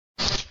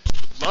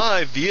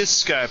live via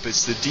Skype.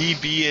 It's the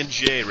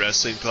DB&J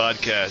Wrestling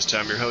Podcast.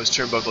 I'm your host,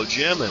 Turnbuckle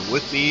Jim, and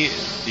with me,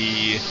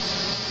 the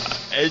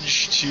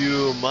edge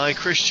to my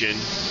Christian.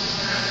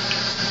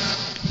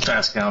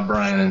 Pascal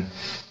Bryan,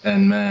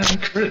 and man,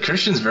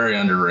 Christian's very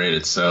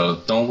underrated,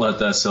 so don't let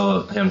that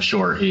sell him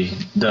short. He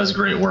does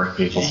great work,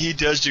 people. He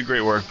does do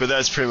great work, but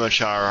that's pretty much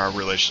how our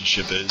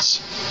relationship is.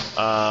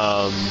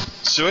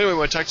 So anyway,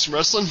 want to talk some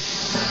wrestling?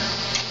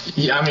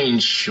 Yeah, I mean,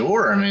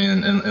 sure. I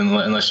mean,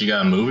 unless you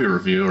got a movie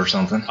review or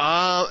something.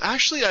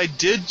 Actually, I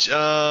did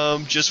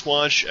just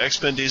watch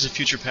X-Men: Days of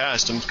Future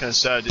Past. I'm kind of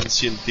sad I didn't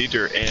see it in the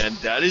theater, and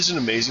that is an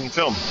amazing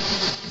film.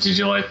 Did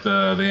you like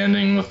the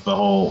ending with the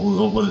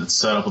whole with it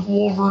set up with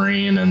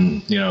Wolverine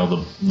and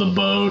the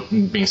boat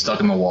being stuck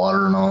in the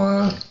water and all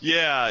that?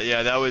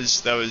 Yeah, that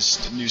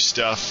was new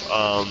stuff.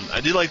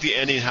 I did like the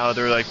ending, how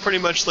they're like pretty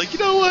much like, you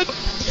know what?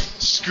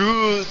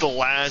 Screw the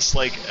last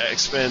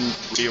X-Men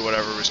 3 or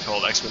whatever it was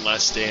called, X-Men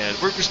Last Stand.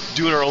 We're just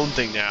doing our own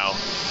thing now,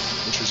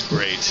 which was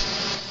great.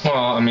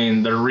 Well, I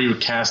mean, they're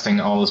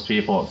recasting all those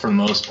people for the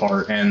most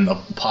part, and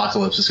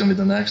Apocalypse is going to be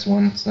the next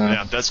one. So.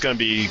 Yeah, that's going to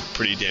be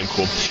pretty damn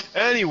cool.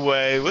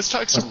 Anyway, let's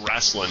talk some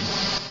wrestling.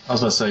 I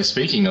was about to say,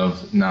 speaking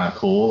of not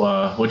cool,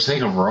 what'd you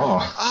think of Raw?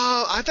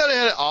 I thought it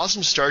had an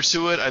awesome start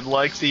to it. I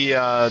liked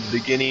the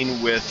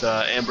beginning with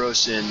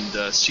Ambrose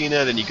and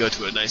Cena. Then you go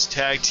to a nice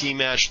tag team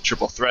match,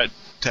 triple threat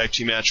tag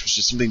team match, which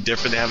is something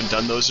different. They haven't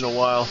done those in a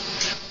while.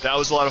 That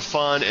was a lot of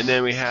fun. And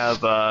then we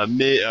have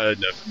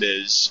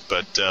Miz,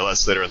 but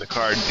that's later in the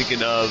card.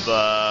 Thinking of,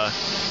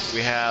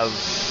 we have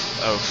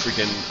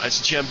freaking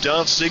IC Champ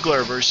Dolph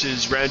Ziggler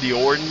versus Randy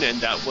Orton,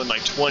 and that went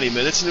like 20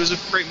 minutes, and it was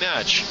a great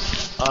match.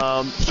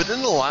 But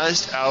then the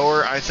last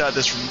hour, I thought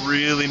this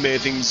really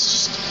made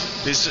things.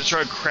 They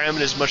started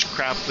cramming as much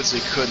crap as they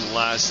could in the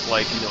last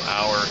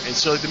hour, and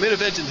so the main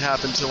event didn't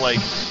happen until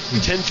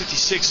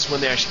 10:56 is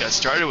when they actually got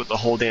started with the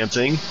whole damn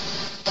thing,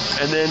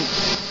 and then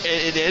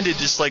it ended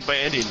just by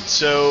ending.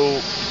 So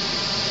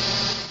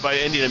by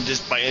ending, I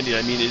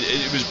mean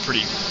it was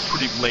pretty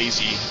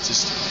lazy. It's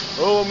just,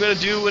 I'm gonna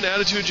do an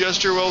attitude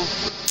adjuster. Well,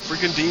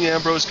 freaking Dean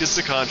Ambrose gets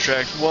the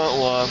contract. Wah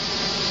wah.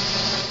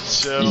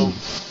 So.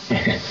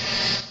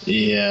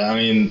 Yeah, I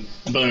mean,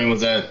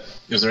 was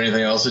there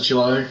anything else that you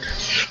liked?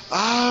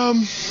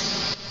 I'm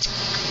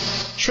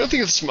trying to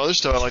think of some other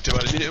stuff I liked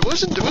about it. I mean, it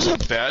wasn't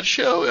a bad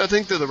show. I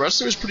think that the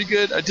wrestling was pretty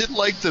good. I did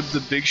like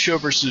the Big Show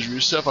versus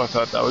Rusev. I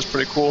thought that was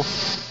pretty cool.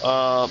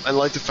 I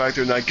like the fact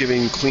they're not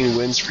giving clean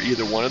wins for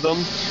either one of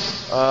them.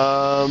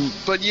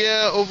 But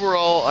yeah,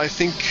 overall, I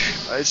think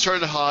it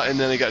started hot and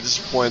then I got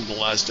disappointed in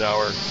the last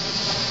hour.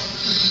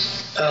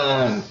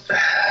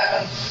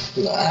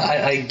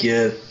 I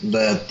get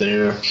that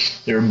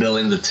they're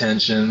building the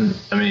tension.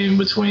 I mean,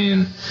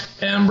 between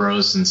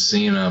Ambrose and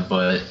Cena,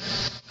 but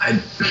I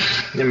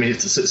mean,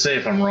 say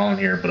if I'm wrong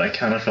here, but I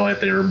kind of feel like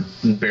they were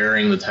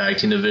burying the tag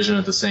team division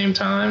at the same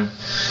time.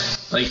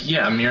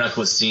 Yeah, I mean, you're not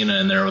with Cena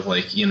in there with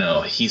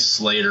Heath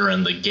Slater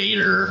and the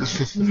Gator,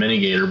 the mini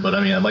Gator, but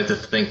I mean, I'd like to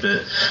think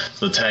that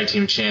the tag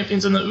team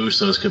champions and the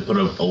Usos could put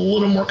up a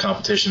little more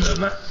competition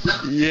than that.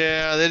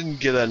 Yeah, they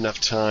didn't give that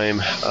enough time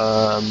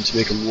to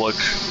make them look,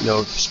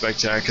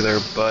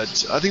 spectacular,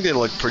 but I think they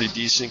look pretty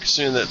decent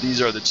considering that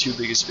these are the two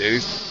biggest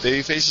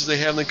baby faces they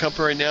have in the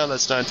company right now.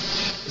 It's not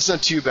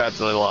too bad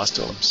that they lost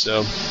to them.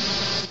 So.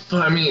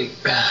 But I mean,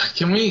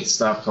 can we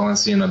stop calling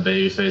Cena a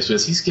babyface,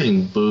 because he's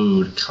getting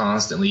booed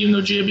constantly, even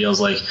though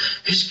JBL's like,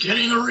 he's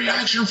getting a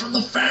reaction from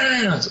the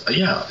fans.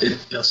 Yeah,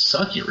 a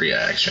sucky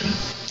reaction.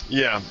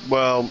 Yeah,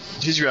 well,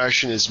 his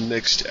reaction is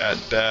mixed at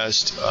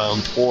best,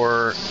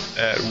 poor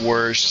at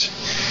worst.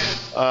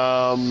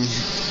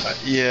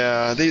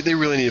 Yeah, they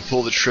really need to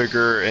pull the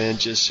trigger and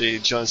just say,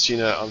 John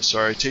Cena, I'm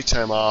sorry, take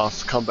time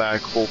off, come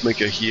back, we'll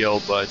make a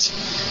heel. But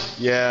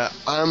yeah,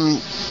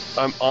 I'm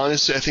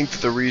honestly, I think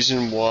that the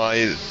reason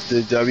why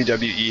the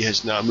WWE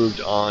has not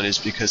moved on is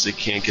because they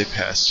can't get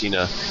past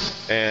Cena.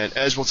 And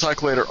as we'll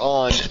talk later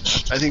on,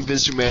 I think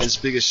Vince McMahon's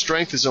biggest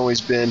strength has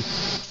always been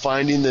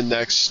finding the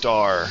next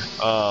star,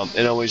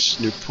 and always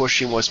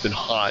pushing what's been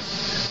hot.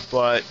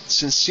 But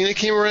since Cena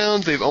came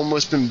around, they've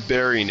almost been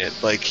burying it.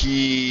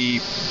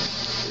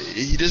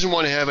 He doesn't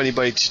want to have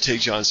anybody to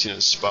take John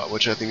Cena's spot,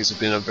 which I think has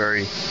been a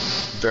very,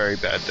 very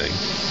bad thing.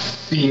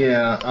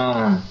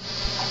 Yeah,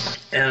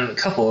 and a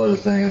couple other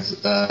things.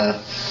 I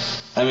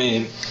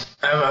mean,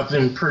 I've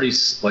been pretty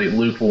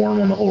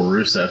lukewarm on the whole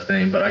Rusev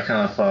thing, but I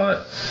kind of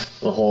thought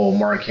the whole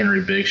Mark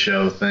Henry Big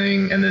Show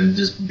thing and then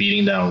just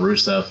beating down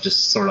Rusev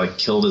just sort of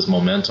killed his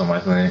momentum,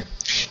 I think.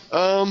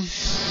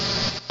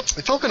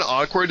 It felt kind of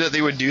awkward that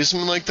they would do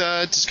something like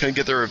that, just kind of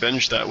get their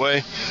revenge that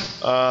way.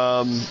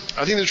 I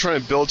think they're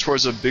trying to build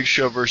towards a Big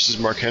Show versus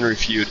Mark Henry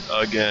feud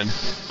again.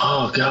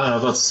 Oh, God, I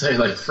was about to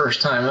say,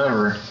 first time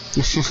ever.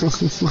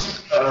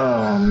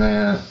 Oh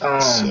man.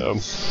 So.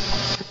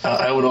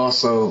 I would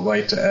also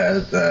like to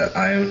add that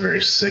I am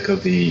very sick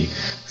of the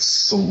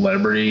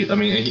celebrity. I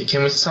mean,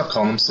 can we stop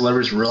calling them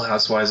celebrities? Real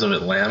Housewives of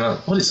Atlanta.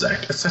 What is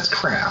that? That's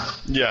crap.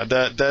 Yeah,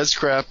 that's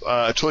crap.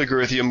 I totally agree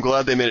with you. I'm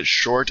glad they made it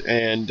short,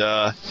 and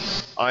I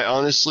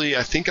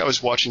think I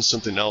was watching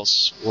something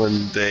else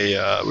when they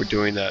were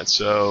doing that.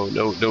 So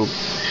no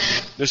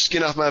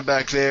skin off my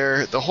back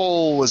there. The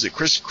whole, was it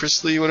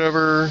Chris Lee,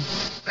 whatever?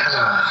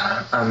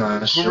 I'm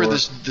not sure. Whoever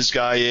this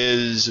guy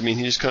is, I mean,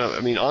 he just kind of,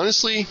 I mean,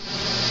 honestly,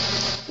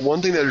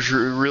 one thing that has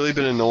really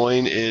been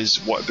annoying is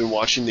been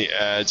watching the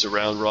ads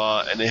around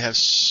Raw, and they have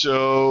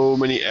so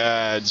many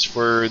ads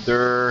for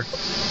the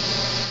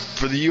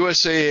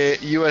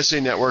USA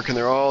Network, and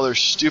they're all their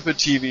stupid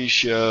TV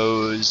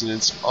shows, and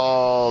it's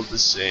all the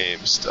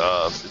same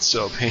stuff. It's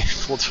so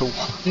painful to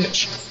watch. Yeah.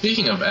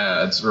 Speaking of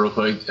ads, real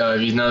quick,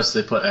 have you noticed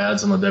they put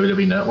ads on the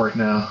WWE Network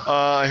now?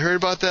 I heard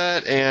about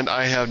that, and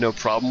I have no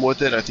problem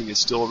with it. I think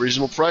it's still a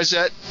reasonable price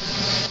at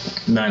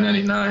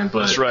 $9.99, but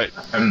that's right.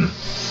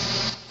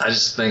 I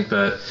just think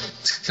that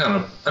it's kind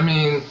of, I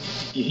mean,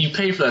 you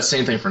pay for that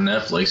same thing for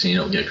Netflix and you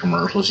don't get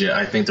commercials yet.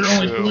 I think they're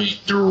only doing it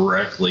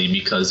directly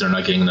because they're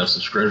not getting enough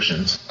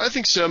subscriptions. I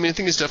think so. I mean, I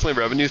think it's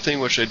definitely a revenue thing,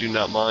 which I do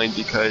not mind,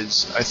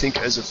 because I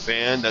think as a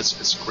fan,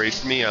 it's great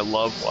for me. I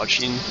love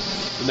watching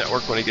the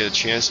network when I get a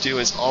chance to.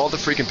 It's all the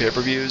freaking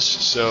pay-per-views,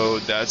 so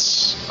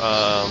that's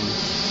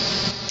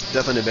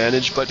definitely an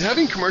advantage. But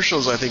having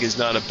commercials, I think, is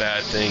not a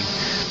bad thing.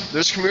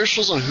 There's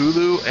commercials on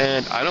Hulu,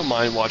 and I don't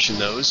mind watching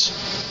those.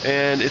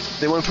 And if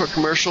they want to put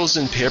commercials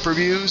in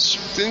pay-per-views,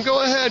 then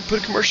go ahead,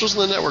 put commercials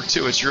in the network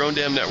too. It's your own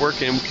damn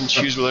network, and we can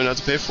choose whether or not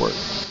to pay for it.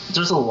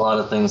 There's a lot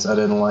of things I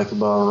didn't like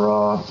about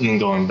Raw,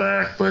 going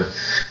back, but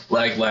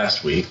like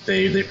last week,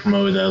 they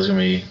promoted that it was going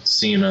to be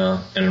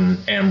Cena and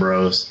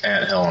Ambrose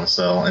at Hell in a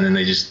Cell, and then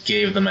they just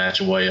gave the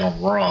match away on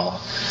Raw.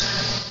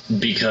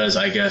 Because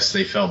I guess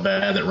they felt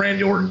bad that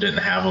Randy Orton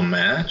didn't have a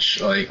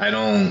match. Like, I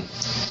don't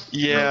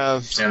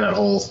understand that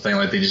whole thing.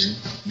 Like, they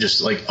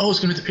just like, oh, it's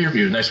going to be the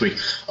pay-per-view next week.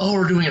 Oh,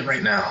 we're doing it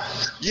right now.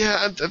 Yeah,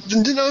 I've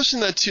been noticing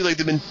that too. Like,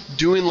 they've been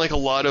doing like a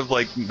lot of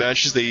like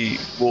matches they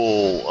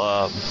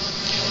will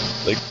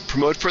like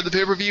promote for the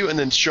pay-per-view and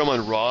then show them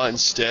on Raw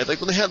instead. Like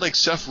when they had like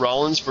Seth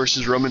Rollins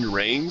versus Roman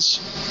Reigns,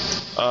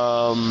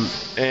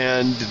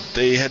 and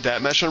they had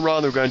that match on Raw,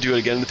 and they were going to do it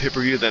again in the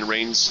pay-per-view. Then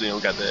Reigns,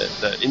 got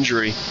the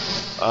injury.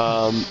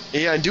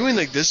 Yeah, doing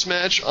like this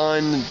match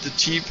on the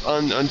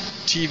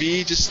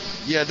TV, just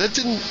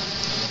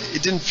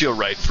it didn't feel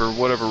right for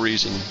whatever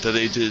reason that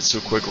they did it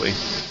so quickly.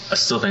 I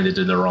still think they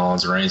did the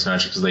Rollins-Reigns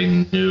match because they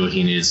knew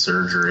he needed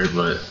surgery,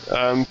 but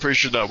I'm pretty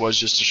sure that was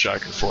just a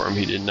shocker for him.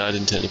 He did not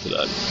intend for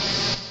that.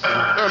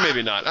 Or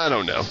maybe not. I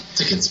don't know.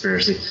 It's a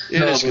conspiracy.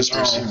 It is a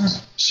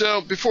conspiracy. So,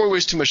 before we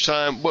waste too much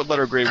time, what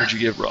letter grade would you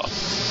give Raw?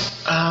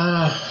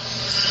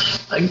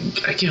 I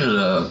give it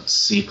a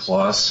C+.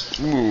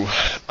 Ooh.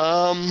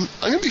 I'm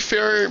going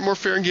to be more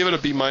fair and give it a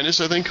B-, I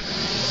think.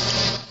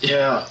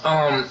 Yeah,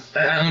 I'm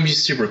gonna be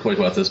super quick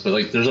about this, but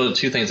like, there's other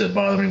two things that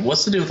bother me.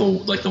 What's the deal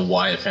with the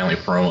Wyatt family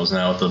promos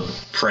now, with the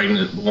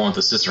pregnant one with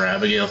the Sister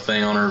Abigail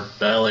thing on her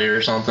belly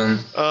or something?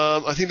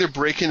 I think they're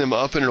breaking them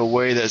up in a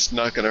way that's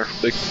not gonna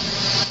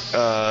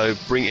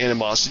bring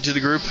animosity to the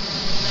group.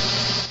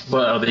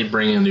 But are they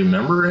bringing a new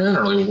member in,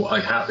 or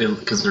like how?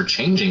 Because they're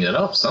changing it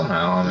up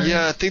somehow. I mean,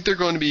 yeah, I think they're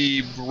going to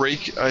be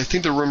I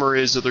think the rumor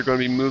is that they're going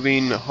to be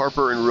moving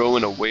Harper and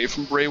Rowan away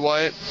from Bray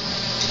Wyatt.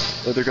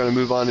 That they're going to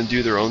move on and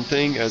do their own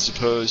thing, as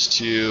opposed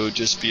to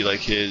just be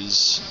like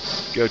his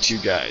go-to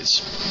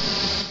guys.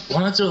 Why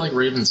not do it like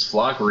Raven's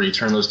Flock, where you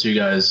turn those two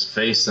guys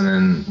face, and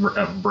then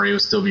Bray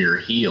would still be your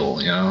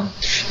heel,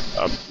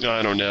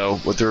 I don't know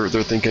what they're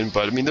thinking,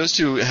 but I mean, those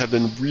two have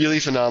been really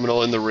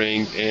phenomenal in the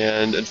ring,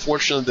 and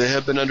unfortunately, they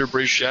have been under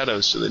Bray's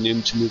shadow, so they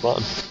need to move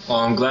on. Well,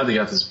 I'm glad they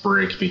got this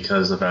break,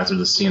 because after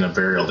the Cena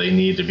burial, they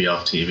need to be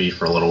off TV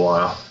for a little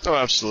while. Oh,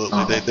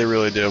 absolutely, they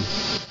really do.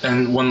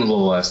 And one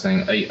little last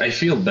thing, I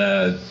feel bad.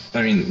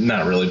 I mean,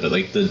 not really, but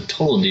like the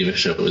Total Diva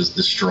show was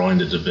destroying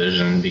the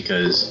division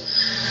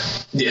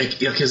because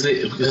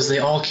they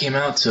all came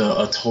out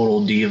to a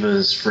Total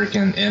Divas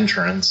freaking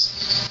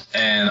entrance,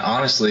 and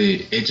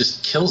honestly, it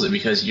just kills it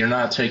because you're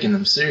not taking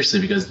them seriously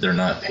because they're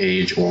not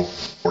Paige or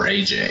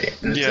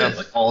AJ. And yeah,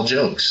 like all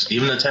jokes,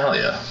 even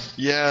Natalya.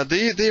 Yeah,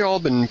 they all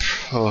been.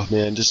 Oh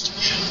man, just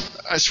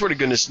I swear to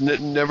goodness,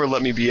 never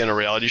let me be on a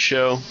reality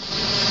show.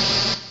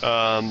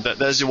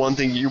 That's the one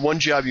thing. Your one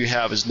job you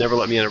have is never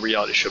let me on a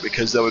reality show,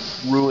 because that would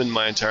ruin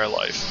my entire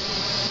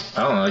life.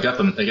 I don't know.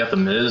 They got the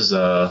Miz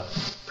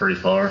pretty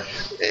far.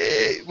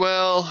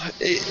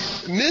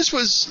 Miz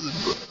was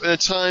at a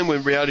time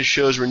when reality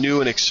shows were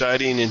new and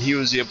exciting, and he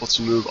was able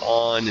to move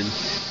on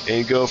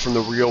and go from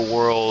the real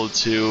world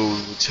to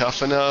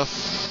Tough Enough.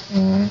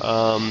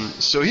 Mm-hmm.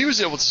 So he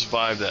was able to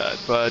survive that,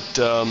 but.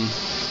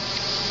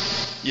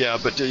 Yeah,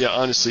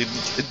 honestly,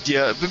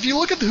 yeah. But if you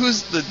look at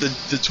who's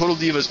the Total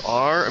Divas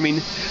are, I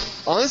mean,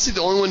 honestly,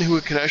 the only one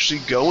who can actually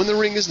go in the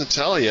ring is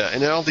Natalya,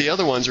 and all the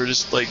other ones are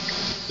just like,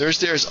 they're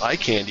just there as eye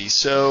candy.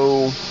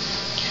 So,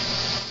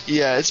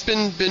 yeah, it's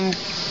been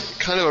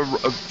kind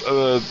of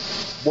a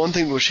one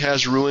thing which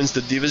has ruins the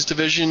Divas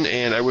division,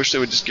 and I wish they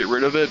would just get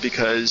rid of it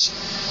because,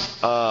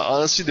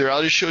 honestly, the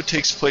reality show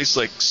takes place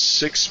like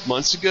 6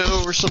 months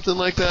ago or something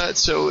like that.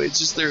 So it's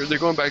just they're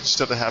going back to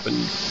stuff that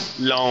happened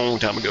long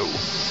time ago.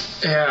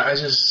 Yeah, I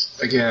just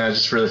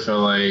really feel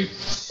like,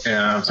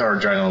 I'm sorry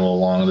for dragging a little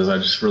long with this. I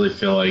just really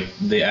feel like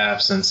the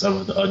absence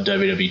of a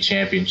WWE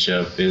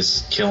championship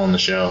is killing the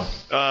show.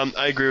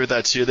 I agree with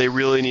that too. They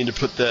really need to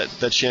put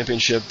that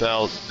championship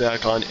belt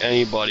back on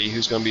anybody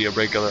who's going to be a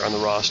regular on the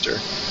roster.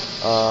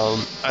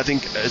 I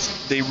think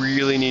they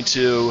really need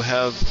to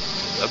have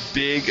a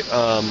big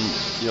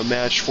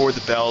match for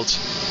the belt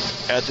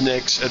at the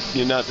next,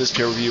 not this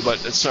pay-per-view,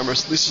 but at Summer,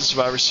 at least the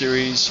Survivor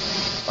Series,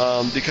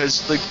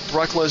 because like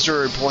Brock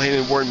Lesnar and Paul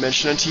Heyman weren't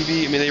mentioned on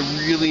TV. I mean, they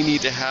really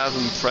need to have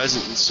them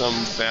present in some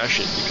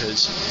fashion,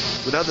 because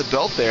without the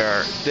belt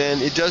there,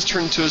 then it does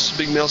turn into a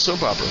big male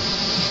soap opera.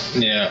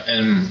 Yeah,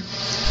 and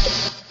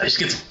I just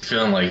get the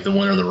feeling like the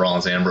winner of the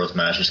Rollins-Ambrose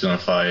match is going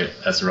to fight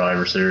at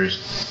Survivor Series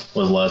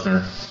with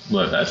Lesnar,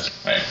 but that's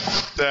right.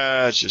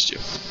 That's just you.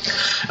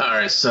 All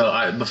right,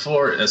 so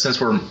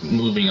since we're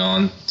moving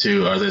on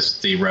to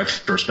the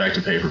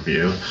retrospective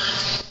pay-per-view,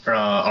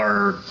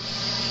 our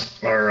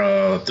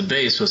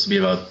debate is supposed to be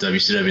about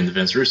WCW and the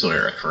Vince Russo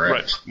era, correct?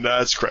 Right,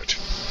 that's correct.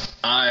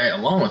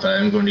 Along with that,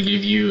 I'm going to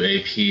give you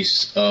a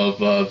piece of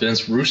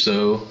Vince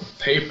Russo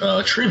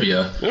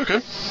trivia.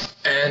 Okay.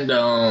 And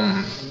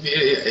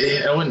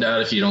I wouldn't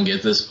doubt if you don't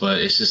get this, but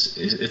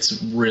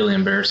it's really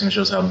embarrassing. It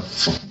shows how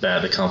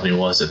bad the company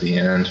was at the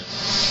end.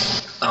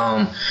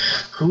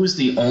 Who is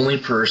the only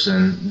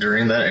person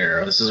during that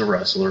era, this is a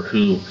wrestler,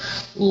 who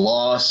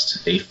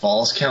lost a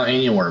Falls Count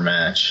Anywhere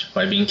match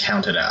by being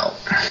counted out?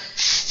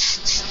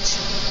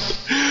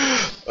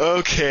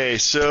 Okay,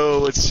 so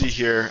let's see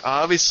here.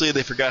 Obviously,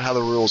 they forgot how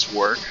the rules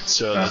work,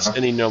 so that's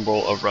any number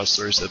of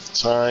wrestlers at the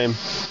time.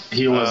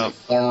 He was a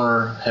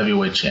former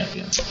heavyweight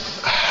champion.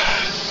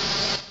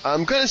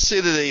 I'm going to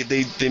say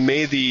that they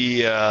made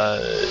the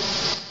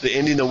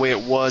ending the way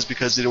it was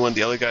because they didn't want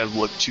the other guy to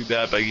look too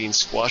bad by getting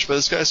squashed by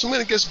this guy, so I'm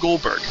going to guess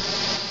Goldberg.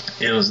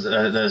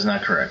 That is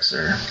not correct,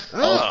 sir.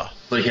 Ah.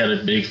 But he had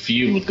a big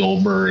feud with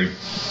Goldberg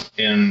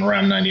in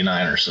around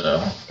 99 or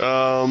so.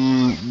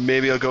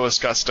 Maybe I'll go with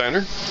Scott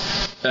Steiner.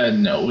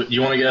 No.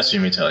 You want to guess? Or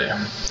you want me to tell you?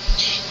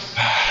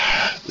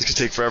 This could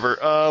take forever.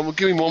 Well,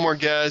 give me one more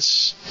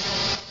guess.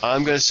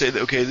 I'm going to say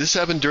that, okay, this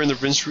happened during the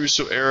Vince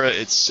Russo era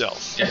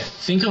itself. Yeah.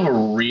 Think of a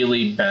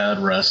really bad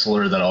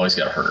wrestler that always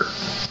got hurt.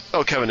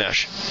 Oh, Kevin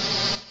Nash.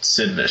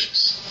 Sid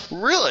Vicious.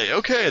 Really?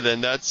 Okay,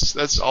 then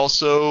that's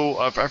also...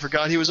 I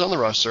forgot he was on the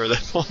roster at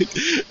that point.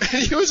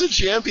 And he was a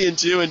champion,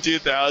 too, in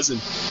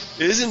 2000.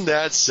 Isn't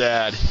that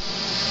sad?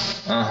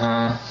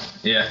 Uh-huh.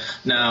 Yeah.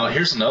 Now,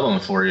 here's another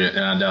one for you,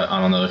 and I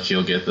don't know if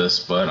you'll get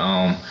this, but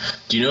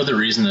do you know the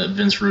reason that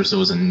Vince Russo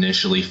was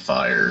initially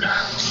fired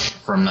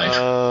from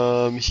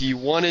Nitro? He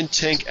wanted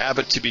Tank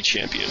Abbott to be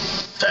champion.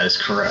 That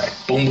is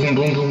correct. Boom, boom,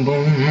 boom, boom,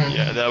 boom.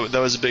 Yeah, that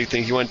was a big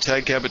thing. He wanted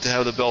Tank Abbott to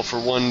have the belt for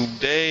one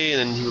day,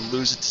 and then he would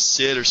lose it to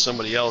Sid or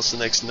somebody else the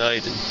next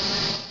night. And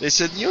they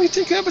said,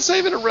 Tank Abbott's not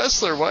even a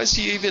wrestler. Why is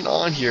he even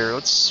on here?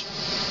 Let's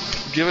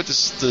give it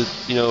to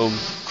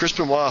Chris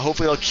Benoit.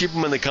 Hopefully I'll keep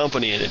him in the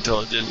company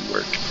until it didn't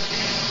work.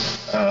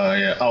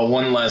 Yeah. Oh,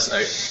 one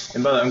last.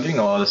 And by the way, I'm getting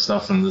a lot of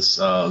stuff from this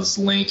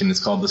link, and it's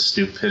called "The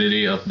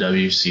Stupidity of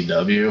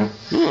WCW."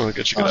 Oh, I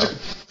got you.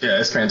 Yeah,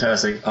 it's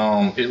fantastic.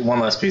 One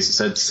last piece. It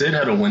said Sid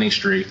had a winning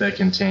streak that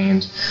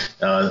contained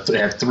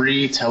had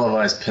 3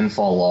 televised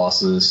pinfall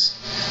losses,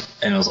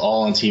 and it was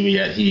all on TV.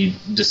 Yet he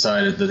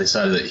decided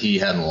that he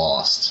hadn't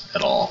lost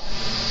at all.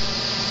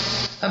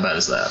 How bad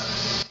is that?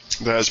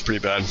 That's pretty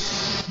bad.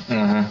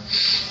 Mm-hmm.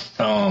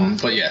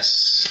 But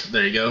yes,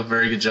 there you go.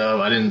 Very good job.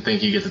 I didn't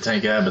think you get the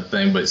Tank Abbott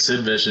thing, but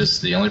Sid Vicious,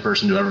 the only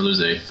person to ever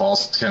lose a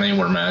Falls Count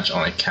Anywhere match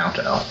on a count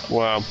out.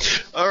 Wow.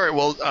 All right,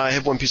 well, I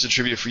have one piece of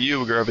trivia for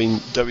you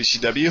regarding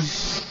WCW.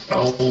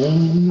 Oh,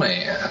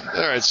 man.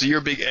 All right, so you're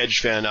a big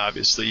Edge fan,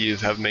 obviously. You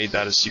have made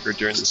that a secret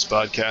during this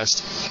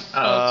podcast.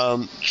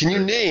 Can you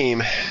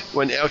name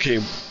you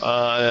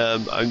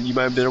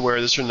might have been aware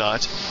of this or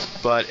not,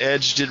 but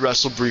Edge did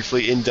wrestle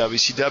briefly in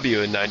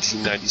WCW in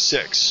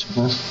 1996.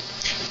 Mm-hmm.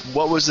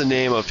 What was the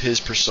name of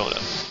his persona?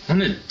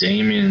 Wasn't it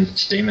Damon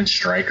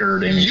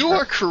Stryker? You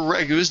are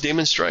correct. It was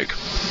Damon Strike.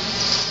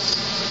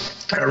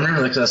 I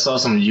remember because I saw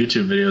some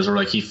YouTube videos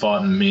where he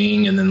fought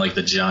Ming and then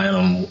the Giant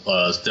on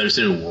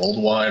WCW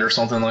Worldwide or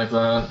something like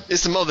that.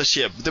 It's the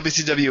mothership.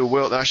 WCW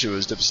World. Actually, it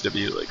was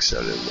WCW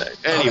Saturday Night.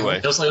 Anyway,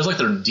 it was like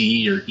their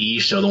D or E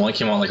show. The one that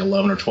came on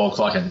 11 or 12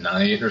 o'clock at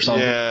night or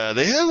something. Yeah,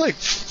 they had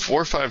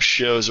 4 or 5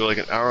 shows that were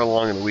an hour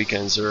long on the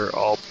weekends. They're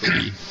all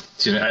pretty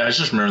Dude, I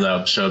just remember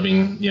that show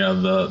being,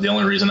 the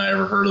only reason I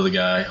ever heard of the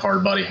guy,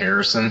 Hardbody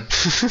Harrison.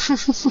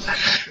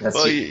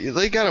 Well,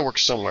 they gotta work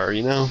somewhere,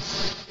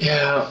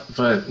 Yeah,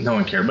 but no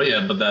one cared.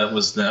 But that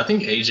was, I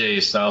think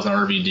AJ Styles and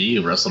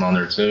RVD wrestled on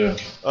there too.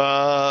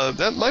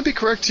 That might be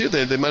correct too.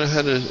 They might have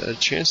had a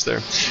chance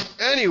there.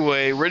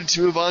 Anyway, ready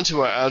to move on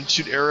to our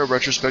Attitude Era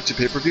retrospective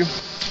pay-per-view?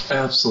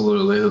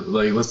 Absolutely.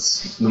 Like,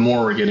 the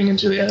more we're getting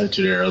into the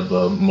Attitude Era,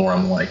 the more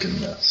I'm liking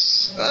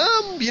this.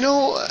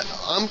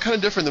 I'm kind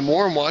of different. The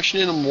more I'm watching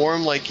it, the more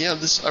I'm like, I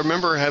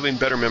remember having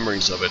better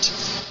memories of it.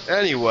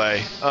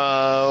 Anyway,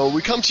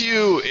 we come to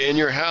you in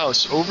your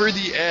house, Over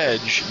the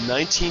Edge,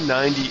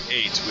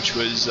 1998, which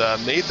was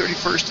May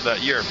 31st of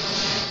that year.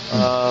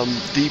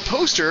 The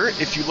poster,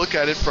 if you look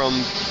at it from,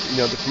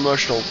 the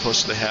promotional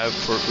poster they have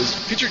for it, was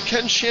featured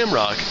Ken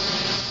Shamrock,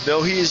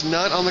 though he is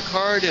not on the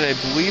card and I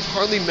believe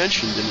hardly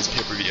mentioned in this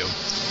pay-per-view.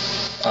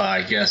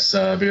 I guess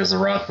because The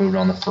Rock moved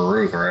on to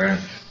Farouk, right?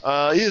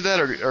 Either that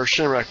or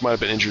Shamrock might have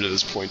been injured at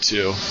this point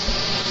too.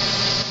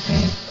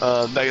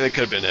 That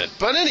could have been it.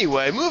 But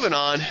anyway, moving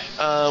on.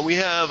 We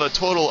have a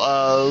total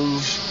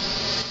of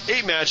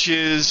 8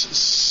 matches.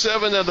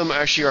 7 of them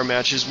actually are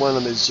matches. One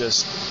of them is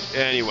just,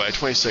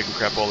 20-second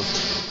crap all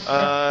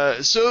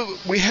so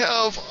we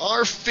have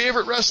our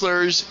favorite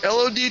wrestlers,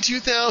 LOD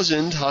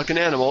 2000, Hawk and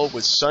Animal,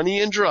 with Sonny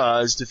and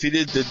Droz,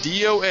 defeated the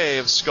DOA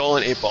of Skull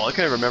and 8 Ball. I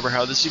can't remember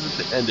how this even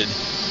ended.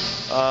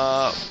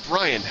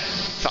 Brian,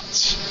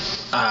 thoughts?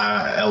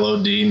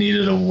 LOD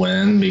needed a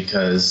win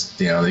because,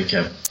 they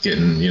kept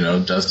getting,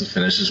 dusty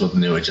finishes with the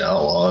New Age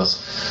Outlaws.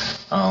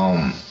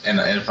 And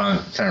if I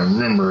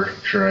remember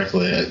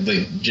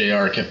correctly,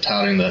 JR kept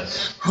touting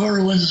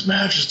whoever wins this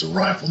match is the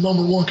rightful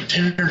 #1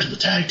 contender to the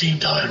tag team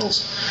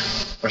titles.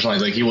 Or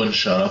something like he wouldn't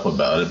shut up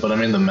about it. But,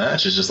 the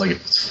match is just like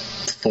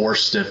 4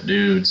 stiff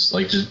dudes.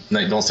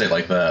 Don't say it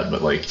like that,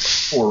 but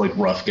 4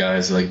 rough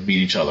guys that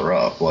beat each other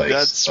up.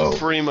 That's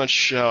pretty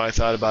much how I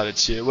thought about it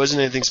too. It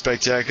wasn't anything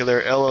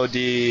spectacular. LOD,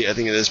 I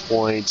think at this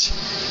point,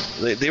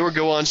 they would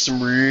go on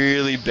some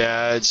really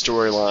bad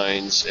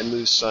storylines and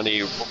lose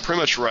Sonny pretty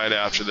much right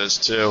after this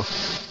too.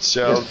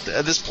 So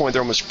at this point,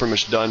 they're almost pretty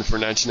much done for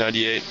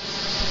 1998.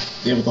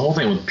 Yeah, but the whole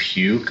thing with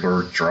Puke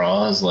or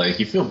Draws,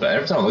 you feel bad.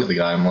 Every time I look at the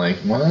guy, I'm like,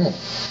 well,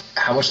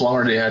 how much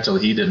longer did he have till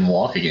he didn't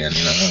walk again?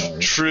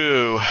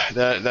 True.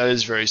 That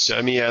is very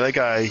sad. That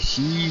guy,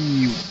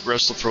 he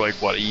wrestled for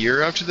a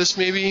year after this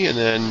maybe, and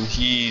then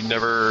he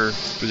never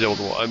was able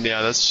to walk.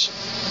 That's...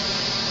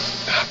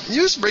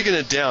 You're just breaking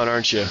it down,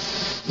 aren't you?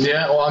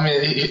 Yeah, well,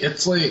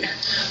 it's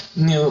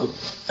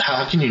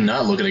how can you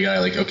not look at a guy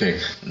okay,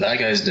 that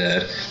guy's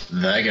dead,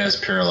 that guy's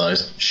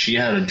paralyzed, she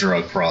had a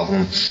drug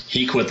problem,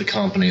 he quit the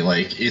company,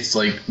 it's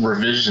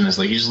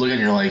revisionist, you just look at it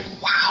and you're like,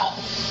 wow.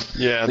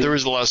 Yeah, there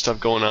was a lot of stuff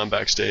going on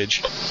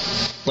backstage.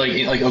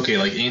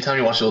 Anytime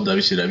you watch the old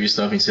WCW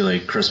stuff and you see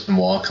Chris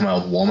Benoit come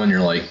out with Woman,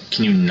 you're like,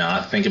 can you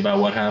not think about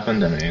what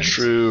happened?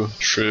 True.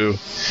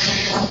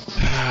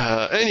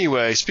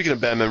 Anyway, speaking of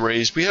bad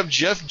memories, we have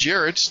Jeff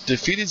Jarrett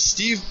defeated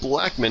Steve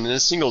Blackman in a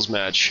singles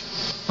match.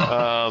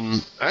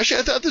 Actually,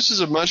 I thought this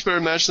was a much better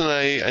match than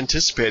I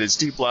anticipated.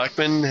 Steve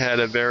Blackman had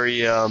a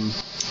very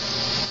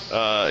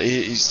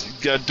he's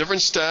got a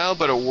different style,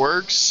 but it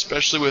works,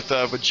 especially with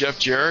Jeff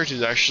Jarrett,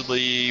 who's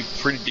actually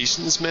pretty decent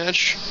in this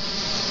match.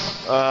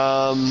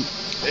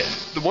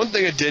 The one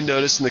thing I did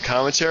notice in the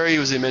commentary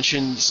was they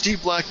mentioned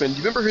Steve Blackman. Do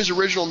you remember his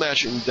original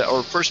match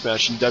or first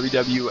match in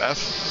WWF?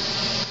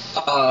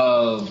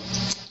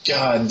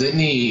 God, didn't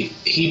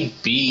he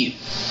beat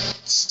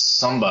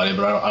somebody,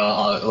 but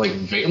I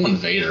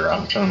Vader.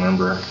 I'm trying to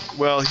remember.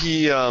 Well,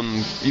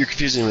 you're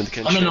confusing him with the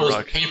Ken Shamrock. It was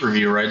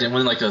pay-per-view, right? Didn't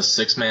win a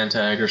 6-man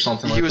tag or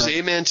something like that? He was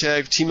 8-man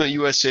tag, Team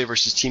USA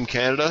versus Team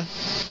Canada.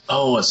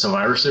 Oh, a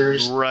Survivor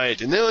Series?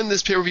 Right. And then in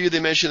this pay-per-view, they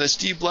mentioned that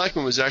Steve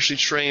Blackman was actually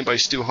trained by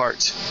Stu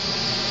Hart.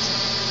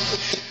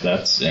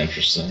 That's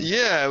interesting.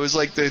 Yeah, it was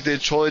they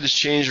totally just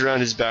changed around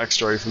his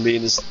backstory from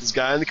being this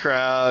guy in the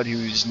crowd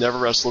who's never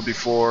wrestled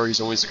before.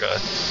 He's always a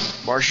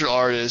martial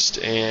artist.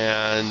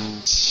 And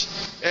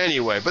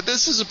anyway, but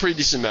this is a pretty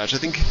decent match. I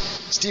think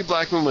Steve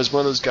Blackman was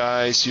one of those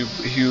guys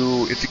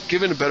who if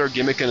given a better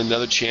gimmick and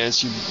another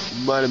chance, you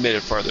might have made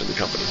it farther in the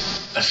company.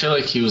 I feel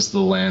like he was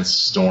the Lance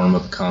Storm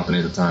of the company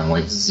at the time,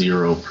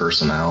 zero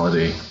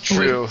personality.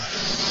 True.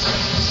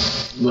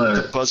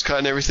 But buzz cut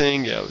and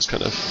everything, yeah, it was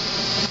kind of...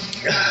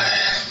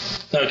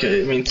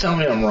 Okay, tell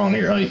me I'm wrong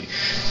here.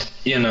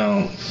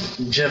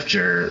 Jeff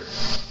Jarrett,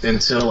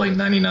 until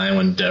 99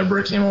 when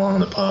Deborah came along,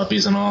 the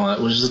puppies and all that,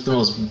 was just the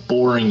most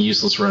boring,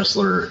 useless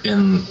wrestler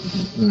in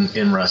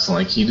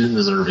wrestling. He didn't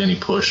deserve any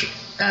push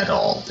at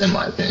all, in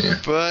my opinion.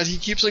 But he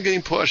keeps on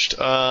getting pushed.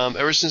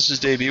 Ever since his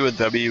debut with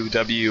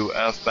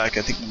WWF back,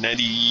 I think,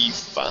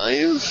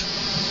 95?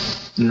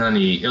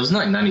 It was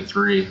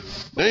 93.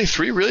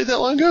 93? Really? That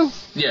long ago?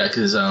 Yeah,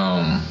 because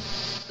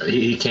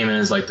he came in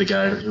as the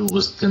guy who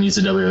was going to use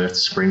the WWF to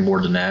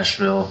springboard to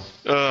Nashville.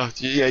 Yeah,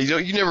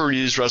 you never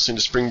use wrestling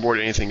to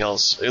springboard anything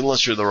else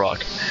unless you're The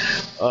Rock.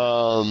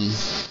 Or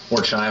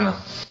China.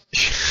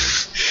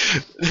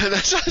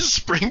 That's not a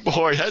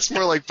springboard. That's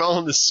more like fell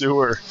in the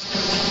sewer.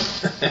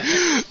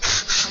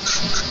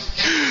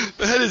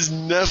 That is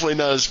definitely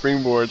not a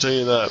springboard, I'll tell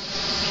you that.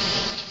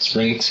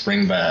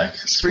 Spring back.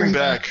 Spring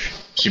back.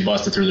 She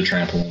busted through the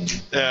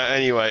trampoline. Yeah,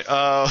 anyway,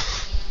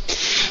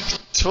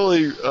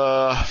 totally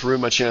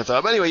ruined my chain of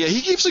thought. But anyway, yeah,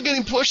 he keeps on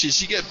getting pushes.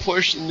 He got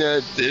pushed in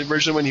the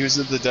original when he was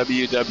in the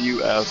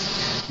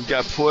WWF. He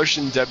got pushed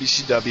in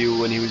WCW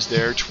when he was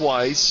there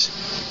twice.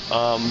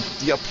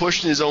 He got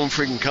pushed in his own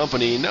freaking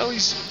company. Now he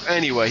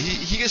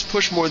gets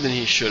pushed more than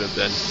he should have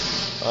been.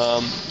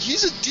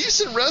 He's a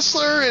decent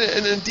wrestler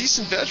and a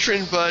decent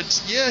veteran,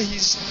 but yeah,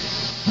 he's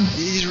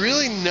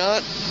really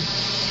not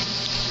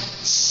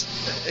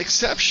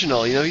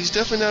exceptional. He's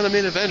definitely not a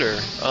main eventer.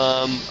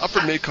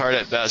 Upper mid card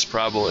at best,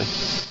 probably.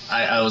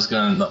 I was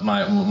gonna.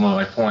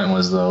 My point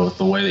was, though,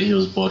 the way that he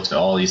was booked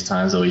all these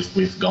times that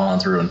we've gone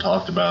through and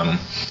talked about him,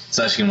 it's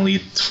actually gonna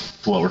lead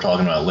to what we're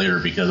talking about later,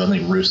 because I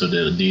think Russo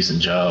did a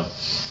decent job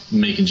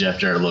making Jeff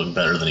Jarrett look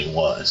better than he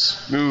was.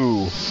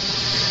 Ooh.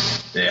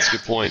 Yeah. That's a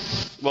good point.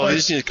 Well, he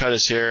just needs to cut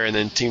his hair and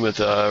then team with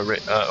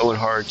Owen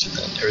Hart, and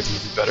then everything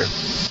will be better.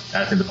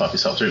 I think the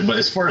puppies helped too. But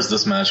as far as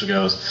this match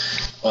goes,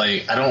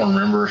 I don't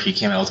remember if he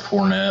came out with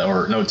Cornette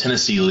or no,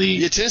 Tennessee Lee.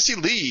 Yeah, Tennessee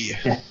Lee.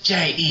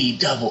 JEFFJARRETT.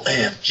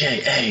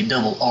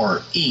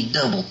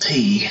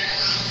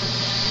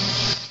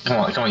 Come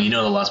on, you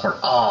know the last part.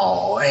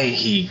 Oh, ain't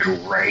he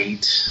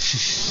great?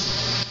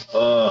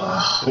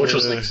 Which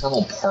was like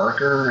Colonel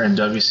Parker in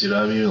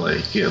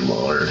WCW. Good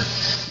lord.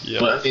 Yep.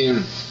 But I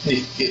mean,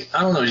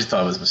 I don't know what you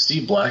thought of this, but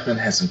Steve Blackman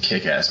had some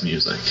kick-ass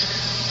music.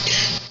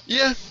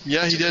 Yeah,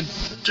 he did.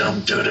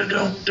 Dum dum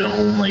dum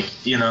dum.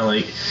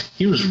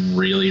 He was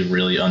really,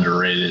 really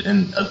underrated.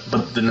 And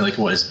but then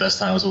his best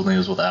time was when he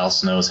was with Al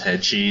Snow's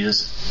Head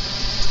Cheese.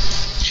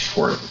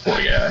 Poor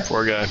guy.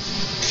 Poor guy.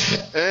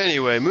 Yeah.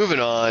 Anyway, moving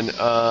on.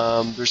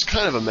 There's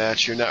kind of a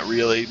match here, not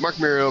really. Mark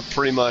Mero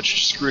pretty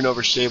much screwing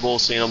over Sable,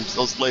 saying,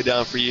 "I'll lay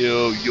down for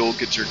you. You'll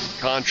get your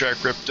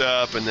contract ripped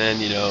up, and then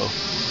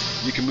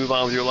you can move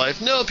on with your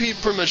life." No, Pete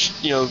pretty much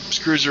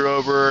screws her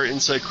over,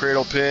 inside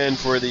cradle pin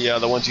for the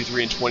 1, 2,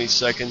 3 in 20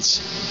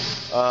 seconds.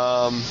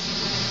 I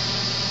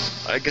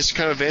guess you're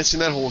kind of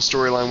advancing that whole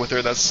storyline with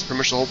her. That's pretty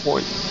much the whole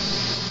point.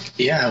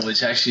 Yeah,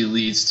 which actually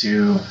leads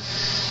to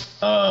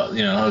a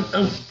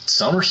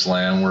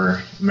SummerSlam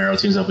where Mero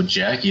teams up with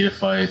Jackie to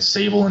fight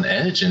Sable and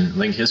Edge in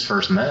his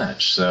first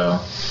match. So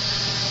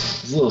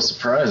it's a little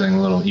surprising,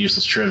 a little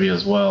useless trivia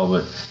as well.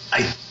 But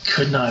I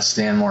could not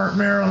stand Mark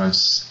Mero, and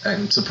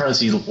I'm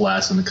surprised he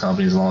lasted in the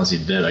company as long as he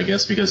did. I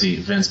guess because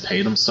Vince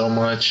paid him so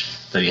much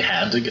that he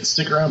had to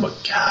stick around.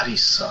 But God, he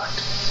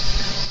sucked.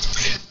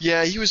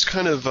 Yeah, he was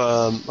kind of.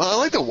 I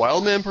like the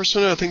Wildman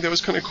persona. I think that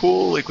was kind of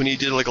cool. When he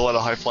did a lot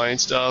of high flying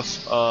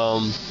stuff.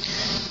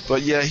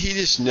 But yeah, he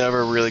just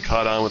never really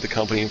caught on with the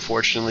company.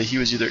 Unfortunately, he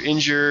was either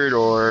injured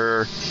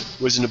or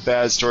was in a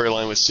bad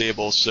storyline with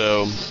Sable.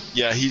 So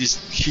yeah,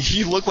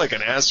 he looked like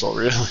an asshole,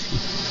 really.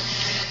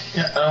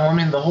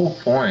 Yeah, the whole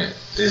point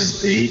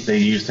is they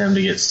used him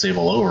to get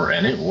Sable over,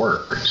 and it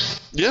worked.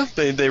 Yeah,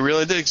 they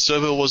really did.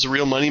 Sable was a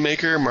real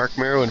moneymaker. Mark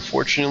Mero,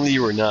 unfortunately,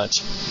 you were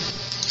not.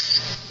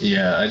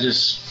 Yeah, I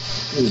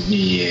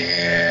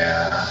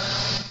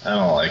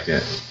don't like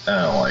it.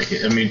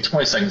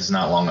 20 seconds is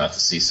not long enough to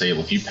see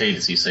Sable. If you paid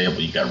to see Sable,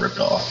 you got ripped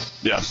off.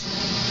 Yeah.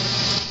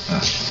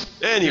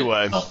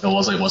 Anyway. It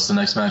was what's the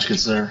next match, good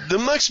sir? The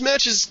next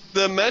match is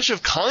the match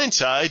of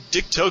Kantai,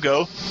 Dick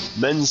Togo,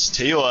 Men's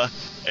Teoa,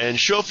 and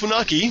Sho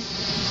Funaki.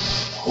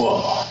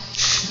 Whoa.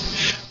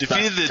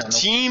 Defeated the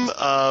team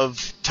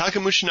of Taka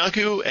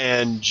Mushinaku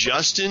and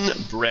Justin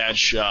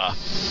Bradshaw.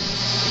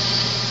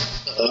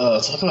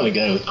 Talk about a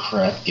guy with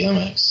crap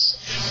gimmicks.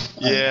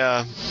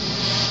 Yeah.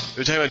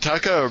 You're talking about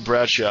Taka or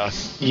Bradshaw?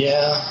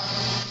 Yeah.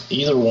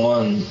 Either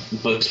one,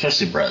 but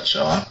especially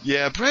Bradshaw.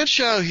 Yeah,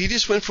 Bradshaw, he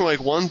just went from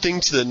one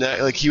thing to the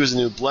next. He was a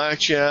new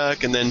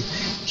Blackjack, and then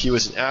he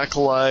was an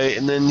Acolyte,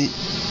 and then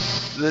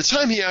the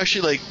time he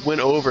actually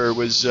went over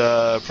was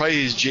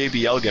probably his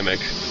JBL gimmick.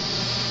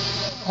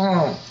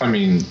 Oh,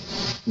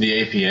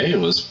 the APA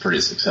was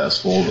pretty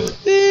successful, but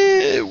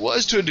it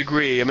was to a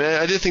degree.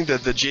 I did think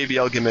that the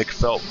JBL gimmick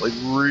felt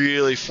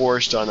really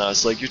forced on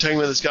us. You're talking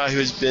about this guy who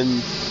has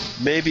been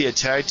maybe a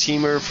tag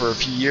teamer for a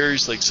few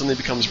years, suddenly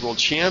becomes world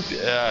champ.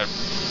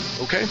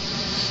 Okay.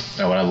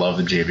 Oh, I love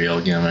the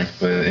JBL gimmick.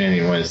 But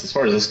anyways, as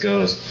far as this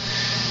goes,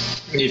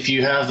 if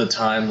you have the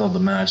time of the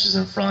matches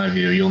in front of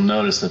you, you'll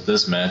notice that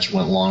this match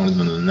went longer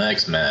than the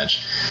next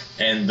match,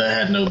 and that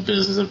had no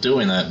business of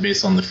doing that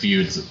based on the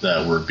feuds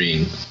that were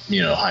being,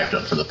 hyped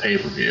up for the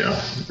pay-per-view.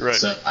 Right.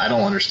 So I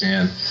don't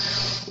understand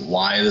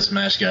why this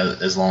match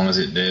got as long as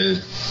it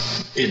did.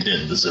 It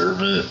didn't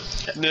deserve it.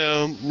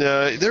 No.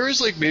 There was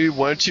maybe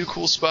one or two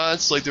cool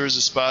spots. There was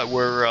a spot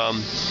where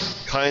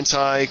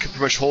Kantai pretty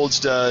much holds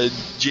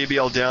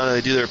JBL down, and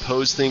they do their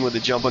pose thing where they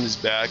jump on his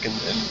back and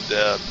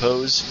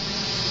pose.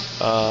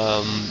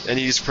 And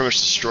he just pretty much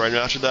destroyed him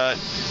after that.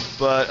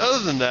 But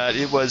other than that,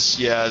 it was,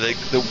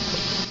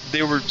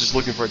 they were just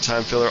looking for a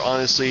time filler.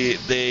 Honestly,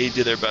 they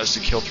did their best to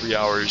kill 3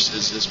 hours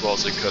as well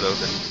as they could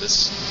have, and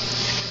this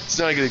it's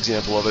not a good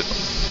example of it.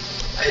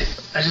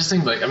 I just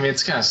think, like, I mean,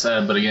 it's kind of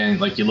sad, but again,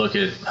 like, you look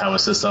at how I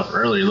said stuff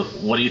earlier,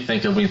 what do you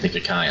think of when you think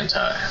of Kai and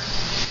Tai?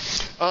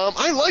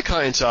 I like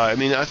Kai and Tai. I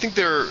mean, I think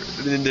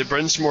they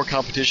bring some more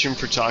competition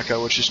for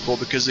Taka, which is cool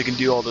because they can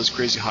do all those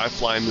crazy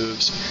high-flying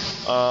moves.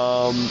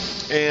 I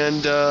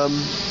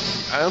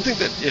don't think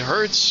that it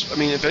hurts. I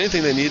mean, if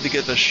anything, they need to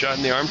get the shot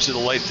in the arm to the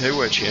light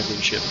heavyweight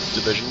championship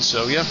division.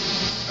 So, yeah.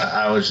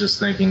 I was just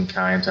thinking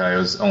Kai and Tai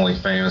was only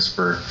famous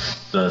for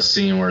the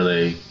scene where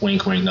they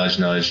wink, wink, nudge,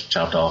 nudge,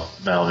 chopped off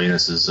Val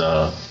Venus's,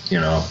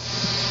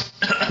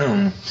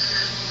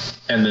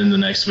 and then the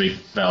next week,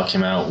 Val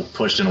came out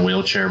pushed in a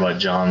wheelchair by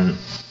John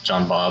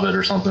Bobbitt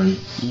or something.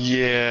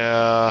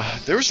 Yeah,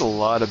 there was a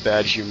lot of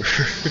bad humor.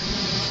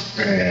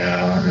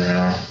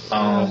 Yeah.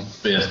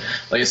 But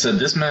like I said,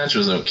 this match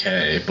was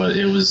okay, but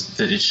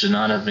it should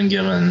not have been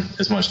given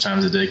as much time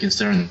as it did,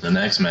 considering the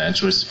next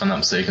match was, if I'm not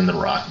mistaken, The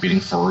Rock beating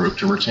Farouk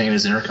to retain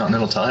his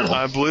Intercontinental title.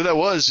 I believe that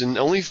was in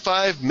only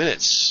 5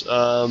 minutes.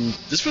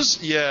 This was,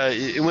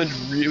 it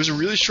was a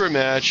really short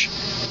match,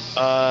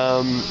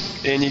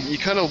 and you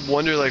kind of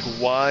wonder like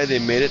why they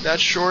made it that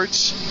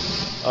short.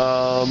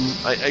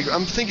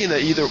 I'm thinking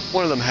that either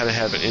one of them had to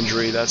have an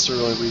injury. That's the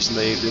only reason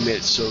they made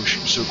it so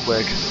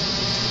quick.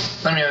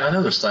 I mean, I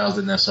know their styles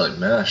didn't necessarily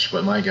mesh,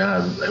 but my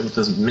God, with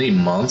as many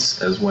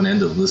months as went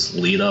into this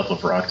lead up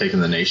of Rock taking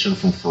the nation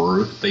from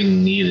Farouk, they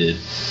needed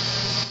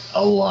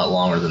a lot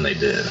longer than they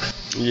did.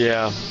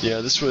 Yeah,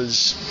 this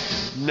was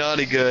not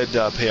a good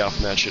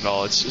payoff match at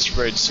all. It's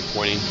very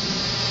disappointing.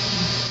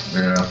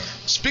 Yeah.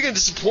 Speaking of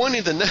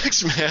disappointing, the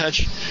next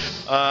match,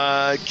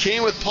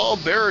 Kane with Paul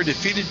Bearer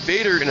defeated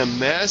Vader in a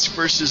mask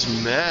versus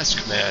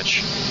mask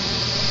match.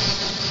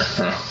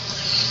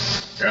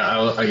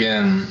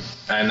 Again,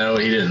 I know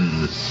he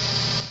didn't.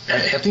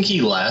 I think he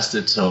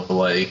lasted till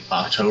like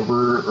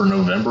October or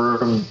November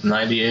of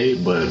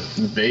 '98, but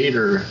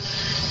Vader,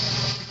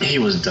 he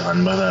was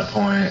done by that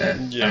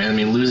point. Yeah. I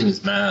mean, losing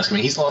his mask. I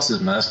mean, he's lost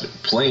his mask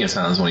plenty of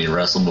times when he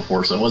wrestled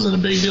before, so it wasn't a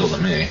big deal to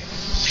me.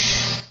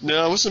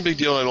 No, it wasn't a big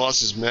deal. I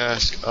lost his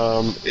mask.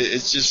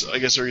 It's just, I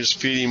guess they're just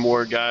feeding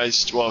more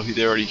guys. Well, he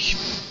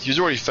was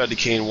already fed to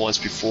Kane once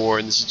before,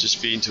 and this is just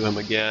feeding to him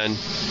again.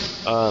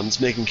 It's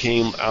making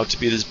Kane out to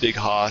be this big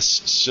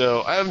hoss.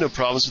 So I have no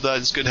problems with that.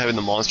 It's good having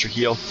the monster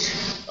heel.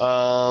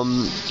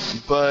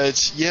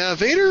 But yeah,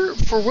 Vader,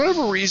 for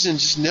whatever reason,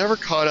 just never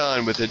caught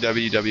on with the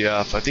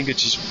WWF. I think it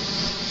just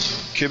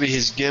could be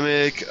his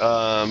gimmick.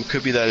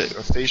 Could be that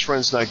a face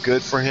run's not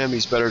good for him.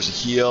 He's better as a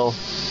heel.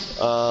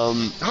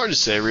 Hard to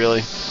say,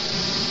 really.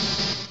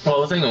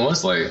 Well, the thing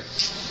was, like,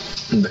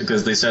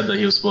 because they said that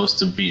he was supposed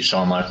to beat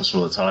Shawn Michaels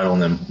for the title,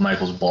 and then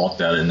Michaels balked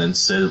at it, and then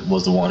Sid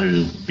was the one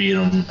who beat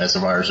him at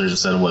Survivor Series and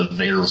said what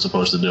Vader was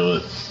supposed to do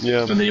it.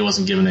 Yeah. And then he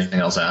wasn't given anything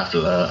else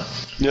after that.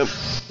 Yep.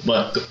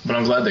 But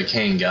I'm glad that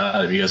Kane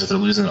got it, because if they're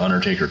losing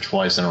Undertaker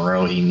twice in a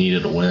row, he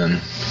needed a win.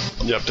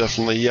 Yep,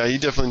 definitely. Yeah, you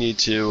definitely need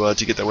to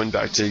get that win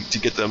back to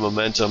get the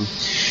momentum.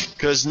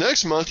 Because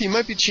next month he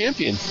might be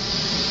champion.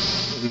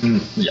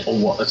 Yeah,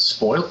 what?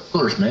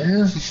 Spoilers,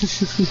 man.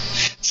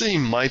 So he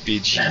might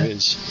be,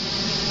 jeez.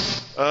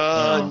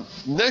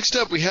 Next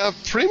up, we have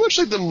pretty much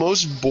like the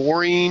most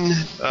boring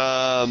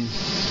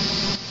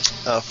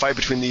fight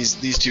between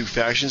these two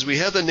factions. We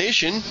have the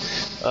Nation,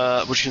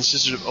 which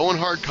consisted of Owen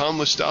Hart, Khan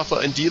Mustafa,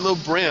 and D'Lo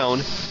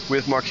Brown,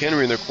 with Mark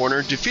Henry in their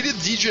corner, defeated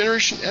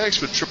D-Generation X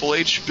with Triple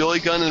H,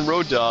 Billy Gunn, and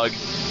Road Dogg,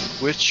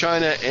 with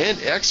Chyna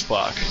and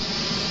X-Pac.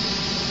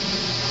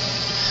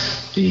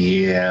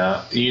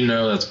 Yeah,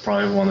 that's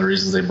probably one of the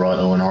reasons they brought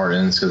Owen Hart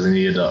in, is because they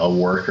needed a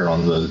worker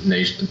on the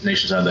nation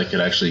side that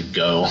could actually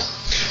go.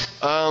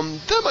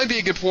 That might be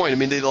a good point. I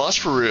mean, they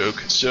lost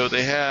Farouk, so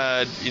they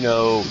had,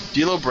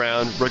 D'Lo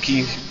Brown,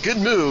 rookie, good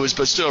moves,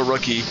 but still a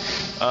rookie.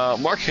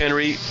 Mark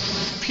Henry,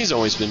 he's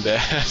always been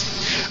bad.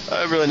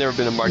 I've really never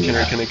been a Mark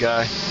Henry kind of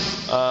guy.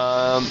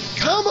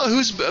 Kama,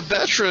 who's a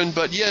veteran,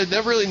 but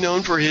never really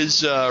known for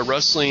his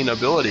wrestling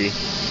ability.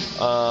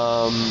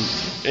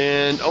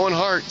 And Owen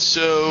Hart.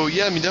 So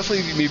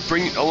definitely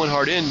bring Owen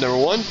Hart in. Number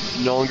one,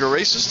 no longer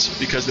racist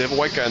because they have a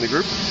white guy in the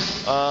group.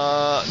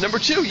 Number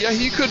two,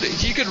 he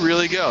could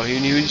really go.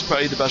 He's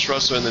probably the best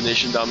wrestler in the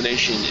Nation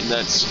Domination, and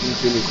that's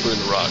including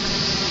The Rock.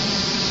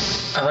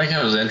 I like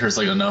how his entrance,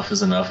 like, enough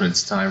is enough and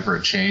it's time for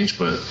a change,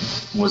 but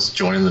was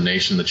joining the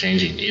Nation the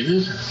change he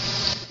needed?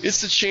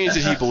 It's the change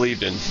that he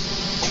believed in.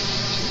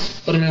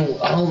 But I mean,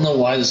 I don't know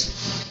why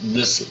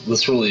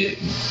this really,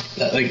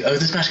 like,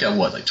 this match got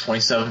what, like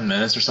 27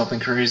 minutes or something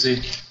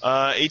crazy?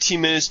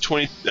 18 minutes,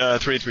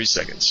 33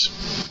 seconds.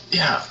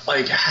 Yeah,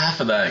 like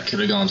half of that could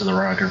have gone to The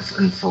Rock and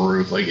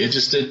Farouk. Like, it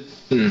just didn't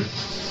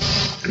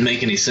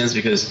make any sense,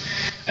 because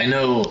I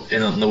know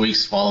in the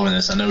weeks following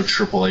this, I know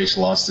Triple H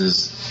lost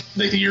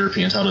the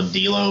European title to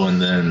D'Lo,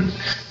 and then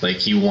like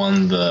he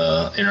won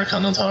the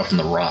Intercontinental title from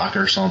The Rock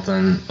or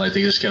something. Like,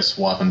 they just kept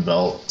swapping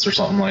belts or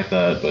something like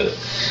that. But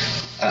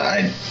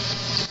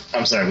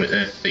I'm sorry,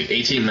 but like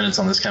 18 minutes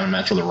on this kind of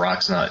match where The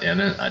Rock's not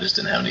in it, I just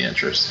didn't have any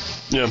interest.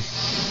 Yeah.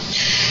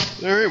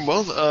 All right.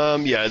 Well,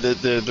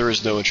 there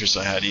is no interest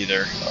I had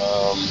either,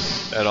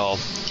 at all.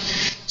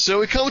 So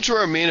we come to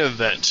our main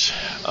event.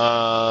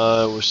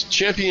 Was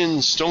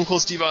champion Stone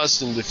Cold Steve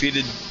Austin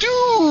defeated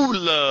Dude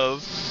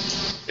Love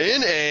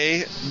in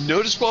a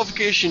no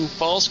disqualification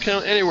Falls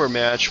Count Anywhere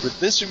match with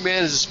Vince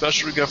McMahon as a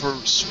special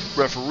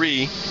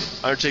referee,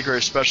 Undertaker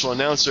as special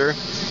announcer,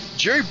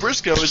 Jerry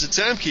Briscoe as a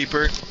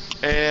timekeeper,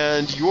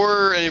 and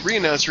your ring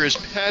announcer is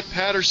Pat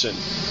Patterson.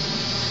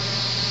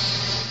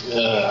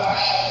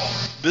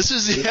 This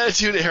is the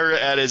Attitude Era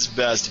at its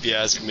best, if you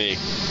ask me.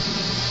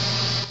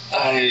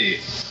 I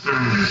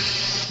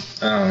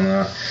don't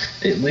know.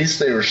 At least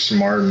they were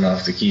smart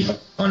enough to keep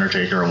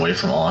Undertaker away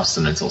from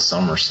Austin until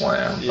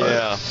SummerSlam.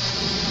 Yeah.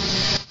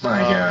 My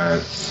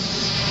God.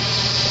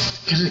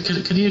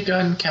 Could he have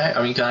gotten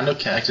I mean, I know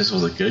Cactus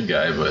was a good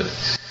guy, but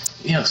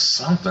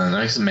something.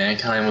 I guess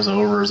Mankind was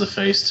over as a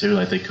face too.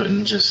 Like they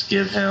couldn't just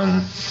give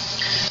him,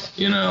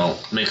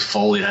 Mick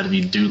Foley had to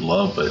be Dude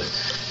Love, but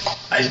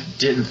I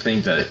didn't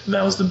think that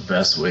was the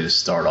best way to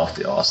start off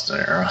the Austin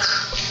era.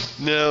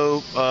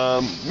 No,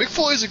 Mick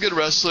Foley's a good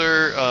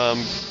wrestler,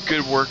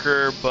 good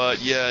worker,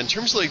 but yeah, in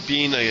terms of like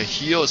being like a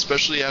heel,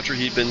 especially after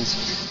he'd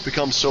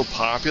become so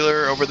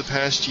popular over the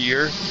past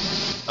year.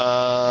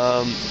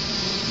 But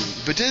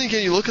then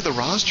again, you look at the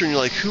roster and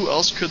you're like, who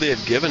else could they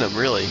have given him,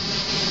 really?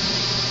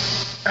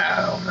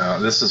 I don't know.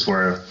 This is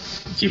where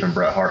keeping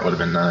Bret Hart would have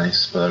been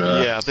nice, but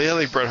yeah, if they had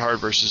like Bret Hart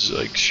versus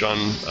like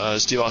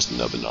Steve Austin,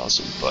 that'd been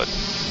awesome. But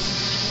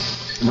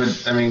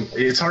I mean,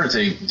 it's hard to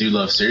take Dude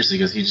Love seriously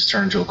because he just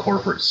turned into a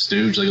corporate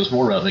stooge. Like it was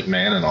more about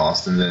McMahon and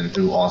Austin than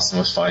who Austin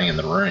was fighting in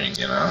the ring,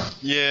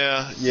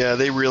 Yeah,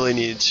 they really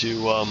needed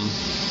to.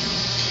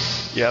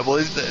 Yeah, well,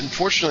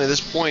 unfortunately, at this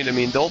point, I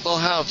mean, they'll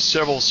have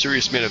several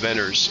serious main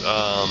eventers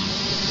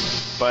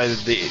by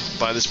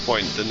this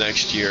point the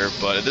next year.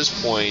 But at this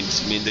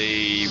point, I mean,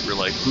 they were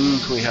like, who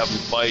can we have them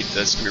fight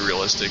that's gonna be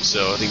realistic?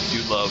 So I think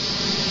Dude Love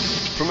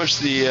is pretty much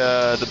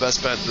the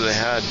best bet that they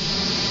had.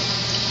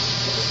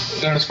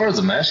 And as far as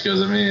the match goes,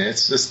 I mean,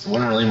 it's just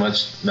wasn't really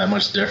that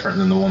much different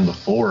than the one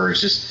before. It's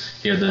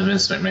just you had the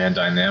Vince McMahon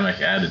dynamic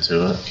added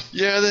to it.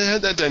 Yeah, they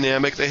had that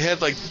dynamic. They had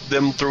like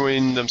them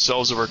throwing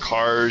themselves over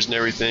cars and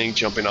everything,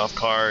 jumping off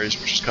cars,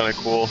 which is kind of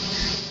cool.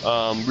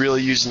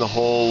 Really using the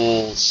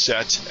whole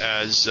set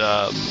as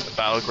a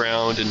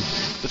battleground, and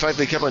the fact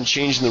they kept on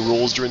changing the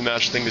rules during the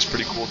match, I think, was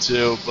pretty cool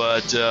too.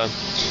 But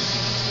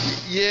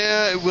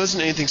yeah, it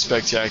wasn't anything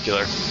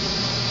spectacular.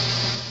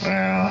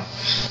 Yeah.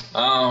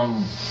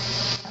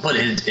 But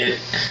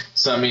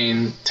so I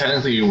mean,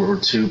 technically we're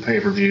 2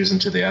 pay-per-views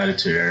into the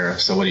Attitude Era,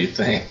 so what do you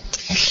think?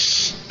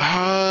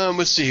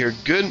 Let's see here.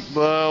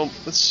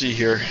 Let's see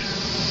here.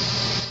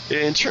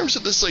 In terms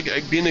of this, like,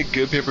 being a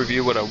good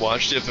pay-per-view, would I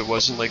watched it if it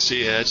wasn't, like,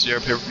 say, an Attitude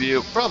Era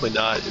pay-per-view? Probably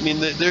not. I mean,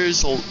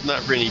 there's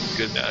not really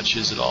good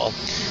matches at all.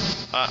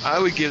 I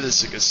would give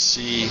this, like, a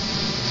C.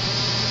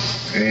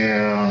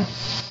 Yeah.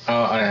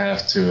 I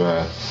have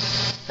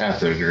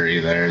to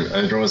agree there.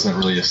 There wasn't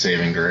really a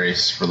saving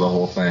grace for the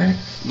whole thing.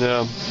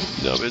 No,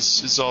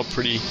 it's all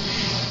pretty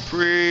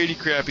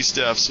crappy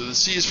stuff. So the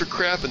C is for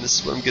crap, and this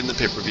is what I'm getting the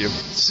pay-per-view.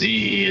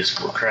 C is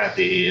for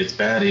crappy. It's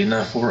bad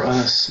enough for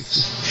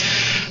us.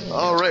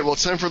 All right, well,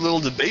 time for a little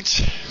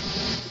debate.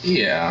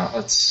 Yeah,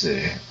 let's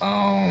see.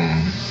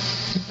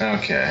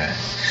 Okay,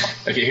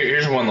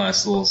 here's one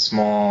last little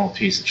small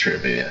piece of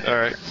trivia. All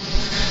right.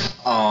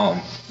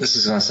 This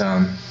is gonna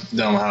sound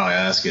dumb how I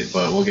ask it,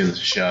 but we'll give it a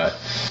shot.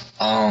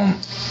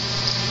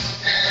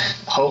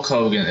 Hulk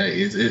Hogan,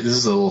 this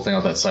is a little thing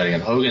about that sighting.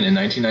 And Hogan in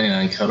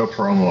 1999 cut a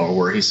promo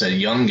where he said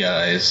young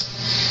guys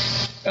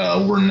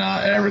were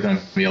not ever going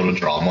to be able to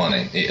draw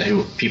money.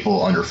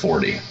 People under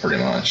 40,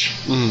 pretty much.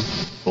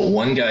 But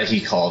one guy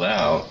he called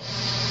out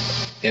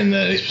in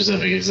the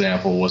specific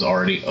example was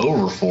already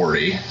over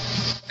 40,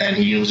 and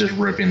he was just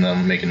ripping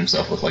them, making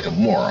himself look like a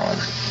moron.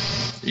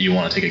 You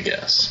want to take a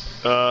guess?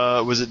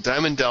 Was it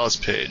Diamond Dallas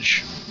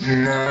Page?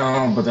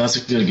 No, but that's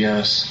a good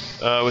guess.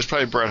 It was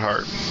probably Bret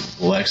Hart.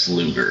 Lex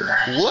Luger.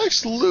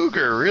 Lex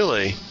Luger,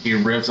 really? He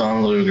ripped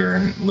on Luger,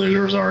 and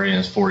Luger was already in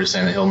his 40s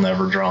saying that he'll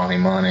never draw any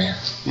money.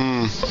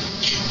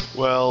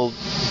 Well,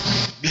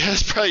 yeah,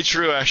 that's probably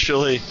true,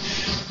 actually.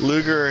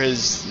 Luger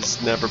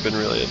has never been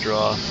really a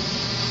draw.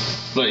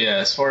 But yeah,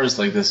 as far as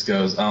like this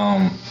goes,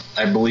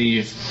 I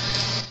believe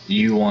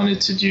you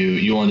wanted to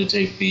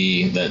take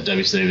that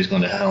WCW was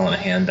going to hell in a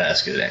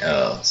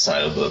handbasket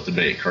side of the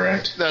debate,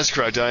 correct? That's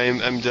correct.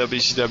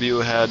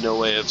 WCW had no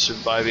way of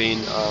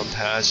surviving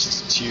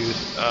past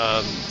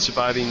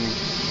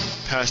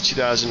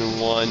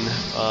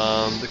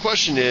 2001. The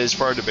question is,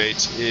 for our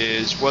debate,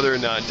 is whether or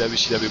not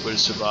WCW would have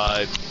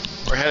survived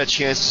or had a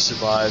chance to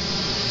survive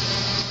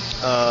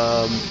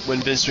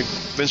when Vince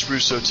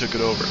Russo took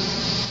it over.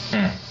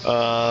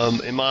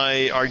 And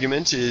my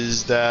argument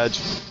is that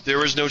there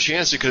was no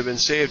chance it could have been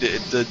saved.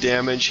 The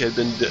damage had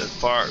been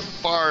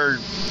far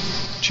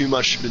too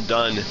much been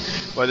done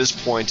by this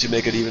point to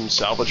make it even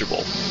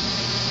salvageable.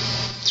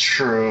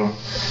 True.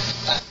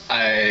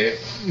 I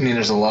mean,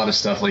 there's a lot of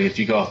stuff. Like, if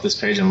you go off this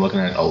page and looking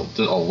at it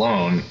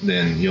alone,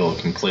 then you'll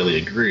completely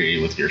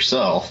agree with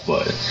yourself.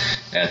 But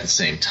at the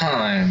same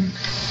time,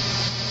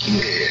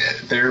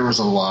 there was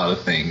a lot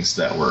of things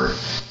that were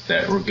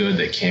good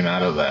that came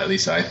out of that, at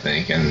least I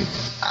think, and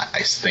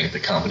I think the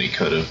company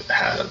could have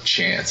had a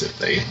chance if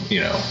they,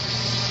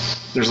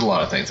 there's a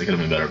lot of things that could have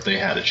been better if they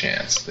had a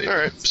chance. All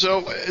right,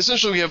 so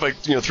essentially we have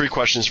 3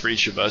 questions for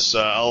each of us.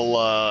 I'll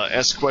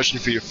ask a question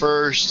for you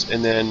first,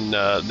 and then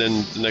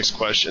the next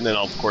question, and then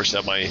I'll of course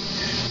have my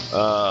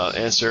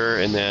answer,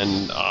 and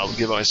then I'll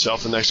give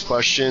myself the next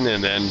question,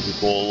 and then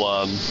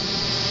we'll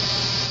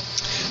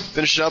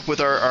finish it up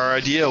with our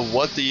idea of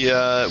what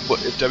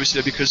if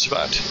WCW could have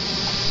survived.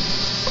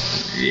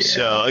 Yeah.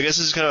 So I guess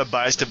this is kind of a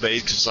biased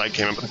debate because I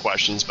came up with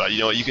questions, but you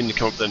know what, you can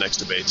come up with the next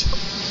debate.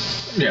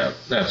 Yeah,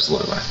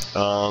 absolutely.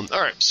 All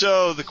right,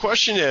 so the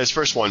question is,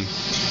 first one,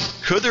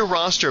 could the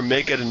roster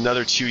make it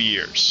another 2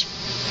 years?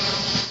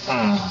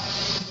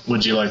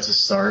 Would you like to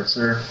start,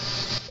 sir?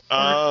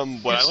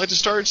 Would I like to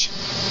start?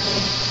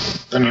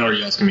 I mean, are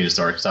you asking me to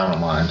start? Because I don't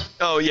mind.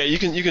 Oh yeah, you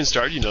can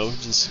start.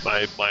 It's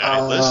my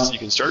list. You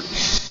can start.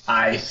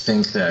 I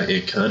think that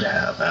it could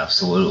have,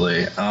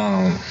 absolutely.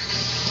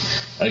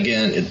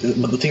 Again,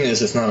 but the thing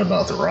is, it's not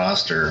about the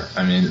roster.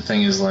 I mean, the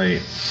thing is,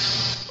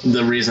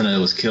 the reason it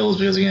was killed is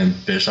because, again,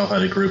 Bischoff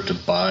had a group to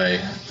buy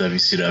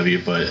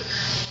WCW, but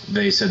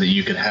they said that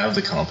you could have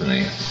the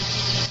company.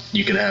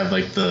 You could have,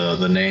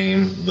 the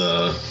name,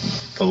 the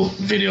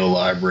video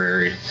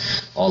library,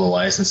 all the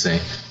licensing,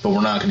 but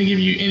we're not going to give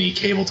you any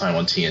cable time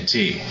on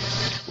TNT.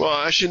 Well,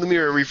 actually, let me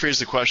rephrase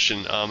the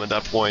question at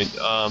that point.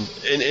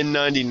 In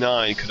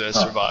 99, could it have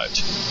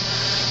survived?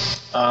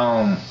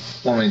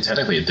 Well, I mean,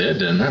 technically it did,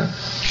 didn't it?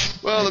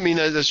 Well, I mean,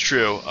 that's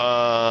true.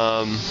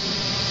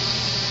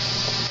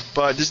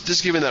 But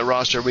just given that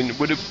roster, I mean,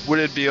 would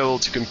it be able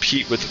to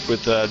compete with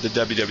the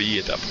WWE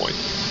at that point?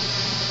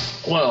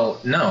 Well,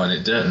 no, and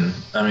it didn't.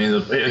 I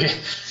mean,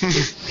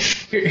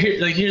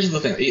 here's the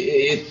thing.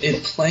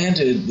 It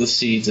planted the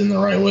seeds in the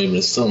right way, but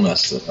it still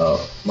messed it up.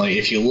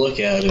 If you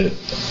look at it,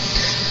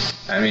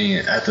 I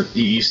mean,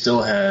 you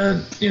still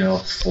had,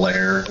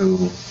 Flair,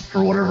 who,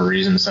 for whatever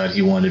reason, decided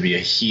he wanted to be a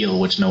heel,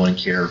 which no one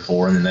cared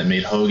for, and then that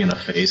made Hogan a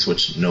face,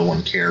 which no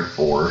one cared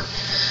for.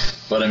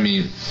 But I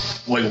mean,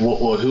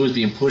 who was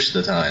being pushed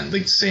at the time?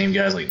 The same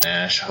guys like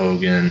Nash,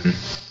 Hogan,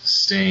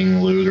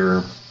 Sting,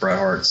 Luger, Bret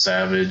Hart,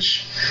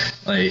 Savage.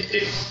 All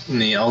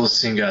the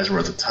same guys were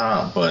at the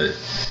top, but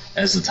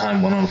as the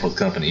time went on before the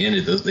company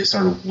ended, they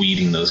started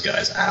weeding those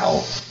guys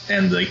out,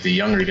 and the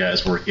younger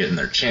guys were getting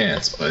their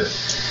chance. But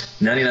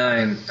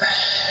 99,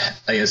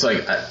 I guess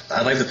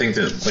I'd like to think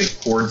that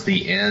towards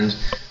the end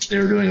they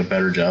were doing a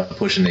better job of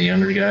pushing the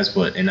younger guys,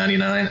 but in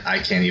 99 I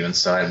can't even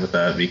side with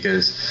that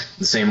because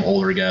the same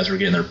older guys were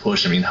getting their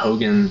push. I mean,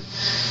 Hogan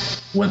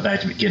went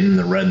back to getting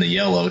the red and the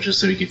yellow just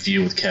so he could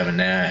feud with Kevin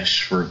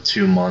Nash for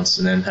 2 months,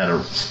 and then had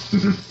a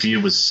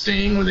feud with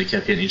Sting where they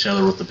kept hitting each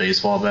other with the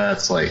baseball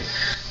bats.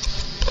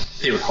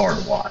 It was hard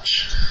to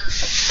watch.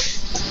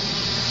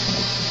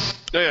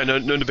 Oh yeah,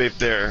 no debate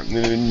there. I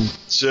mean,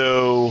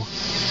 so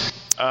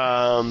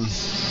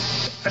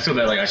I feel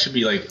bad. I should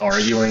be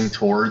arguing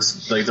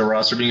towards the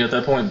roster being at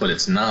that point, but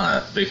it's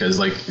not, because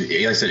like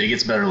I said, it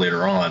gets better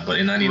later on. But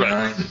in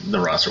 '99, the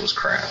roster was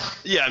crap.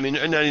 Yeah, I mean,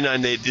 in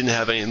 '99 they didn't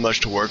have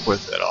much to work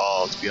with at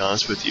all, to be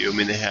honest with you. I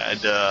mean, they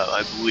had,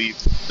 I believe,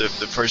 the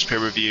first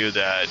pay-per-view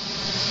that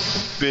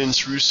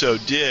Vince Russo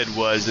did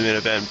was the main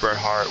event. Bret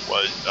Hart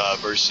was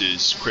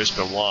versus Chris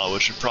Benoit,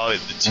 which were probably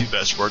the two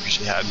best workers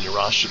you had in your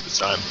roster at the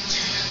time.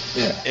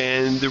 Yeah.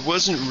 And there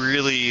wasn't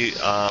really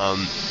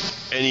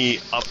any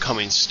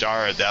upcoming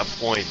star at that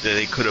point that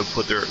they could have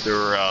put their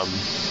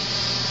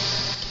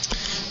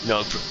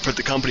put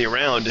the company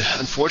around.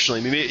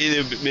 Unfortunately,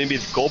 maybe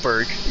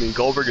Goldberg. I mean,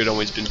 Goldberg had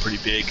always been pretty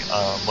big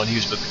when he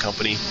was with the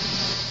company.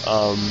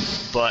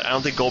 But I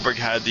don't think Goldberg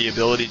had the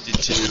ability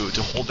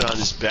to hold down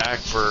his back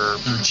for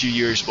 2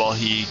 years while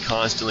he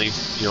constantly,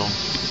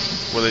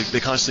 they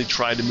constantly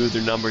tried to move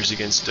their numbers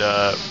against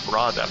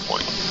Raw at that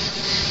point.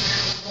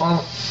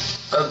 Well,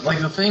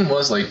 the thing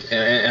was,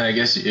 and I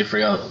guess you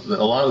forgot,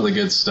 a lot of the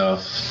good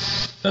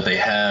stuff that they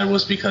had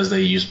was because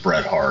they used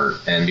Bret Hart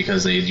and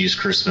because they used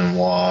Chris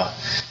Benoit,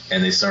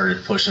 and they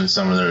started pushing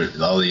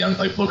all the young,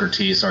 Booker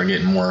T started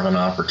getting more of an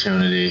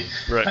opportunity.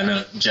 Right. I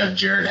know Jeff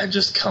Jarrett had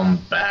just come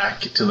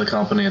back to the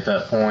company at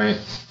that point,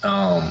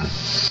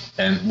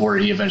 and where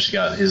he eventually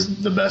got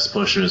the best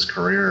push of his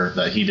career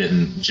that he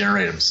didn't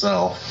generate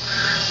himself.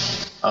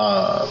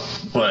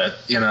 But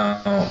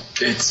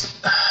it's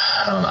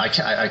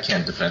I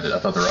can't defend it. I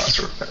thought the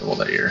roster was terrible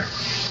that year.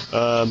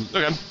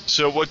 Okay,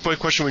 so what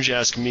question would you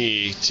ask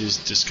me to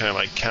just kind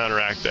of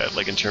counteract that,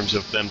 in terms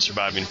of them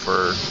surviving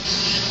for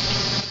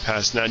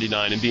past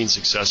 '99 and being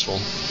successful?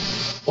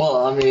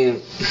 Well, I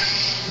mean,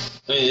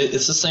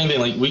 it's the same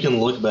thing. We can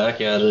look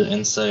back at it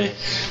and say,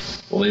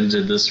 well, they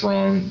did this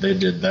wrong, they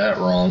did that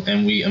wrong,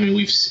 and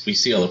we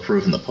see all the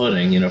proof in the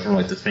pudding. From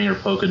the finger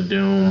poke of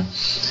doom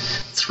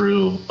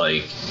through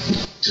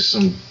just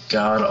some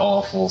god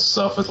awful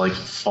stuff with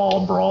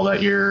Fall Brawl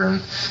that year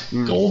and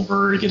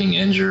Goldberg getting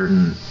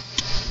injured,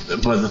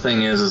 but the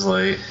thing is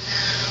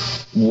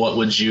what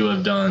would you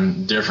have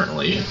done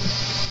differently?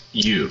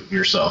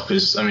 yourself,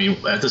 because I mean,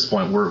 at this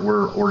point,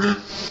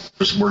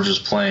 we're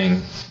just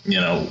playing.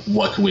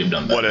 What could we have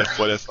done better?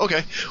 What if?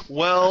 Okay.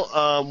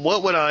 Well,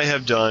 what would I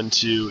have done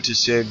to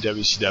save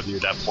WCW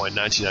at that point,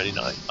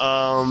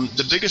 1999?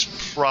 The biggest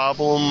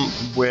problem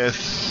with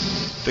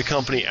the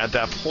company at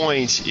that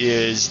point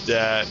is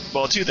that,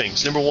 well, two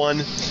things. Number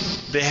one,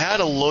 they had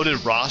a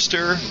loaded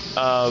roster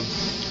of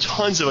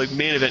tons of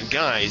main event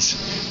guys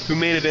who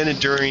main evented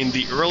during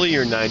the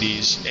earlier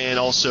 90s and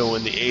also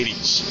in the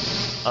 80s.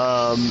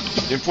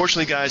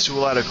 Unfortunately, guys who had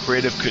a lot of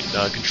creative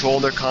control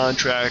in their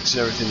contracts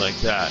and everything like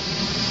that.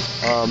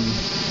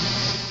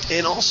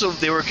 And also,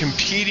 they were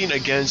competing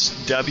against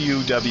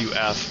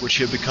WWF, which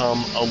had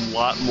become a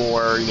lot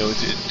more,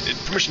 it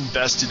pretty much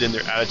invested in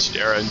their Attitude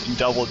Era and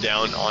doubled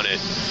down on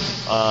it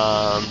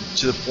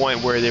to the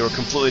point where they were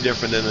completely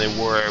different than they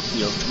were,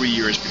 3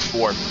 years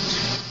before.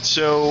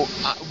 So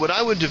what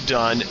I would have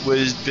done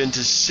was been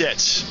to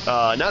sit,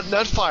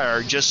 not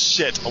fire, just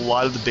sit a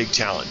lot of the big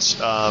talents.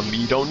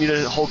 You don't need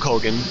a Hulk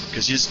Hogan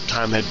because his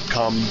time had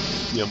come,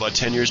 about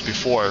 10 years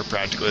before,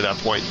 practically at that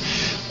point.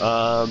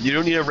 You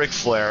don't need a Ric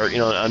Flair,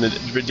 on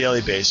a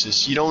daily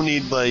basis. You don't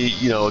need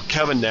a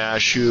Kevin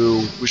Nash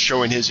who was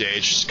showing his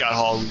age. Scott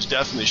Hall who's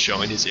definitely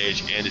showing his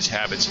age and his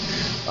habits.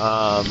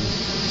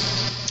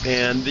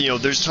 And,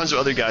 there's tons of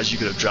other guys you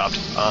could have dropped.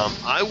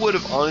 I would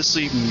have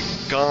honestly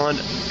gone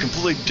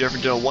completely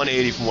different, to a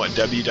 180 from what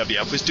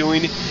WWF was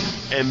doing,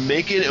 and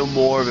make it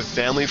more of a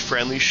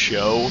family-friendly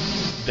show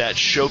that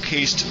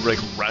showcased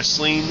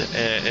wrestling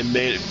and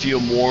made it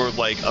feel more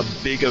like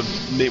big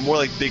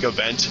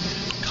event,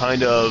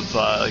 kind of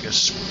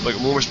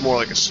almost more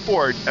like a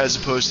sport, as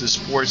opposed to the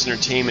sports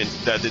entertainment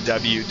that the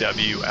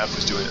WWF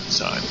was doing at the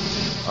time.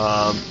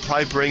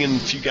 Probably bringing a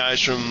few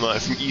guys from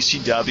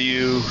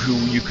ECW who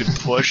you could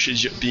push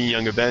as being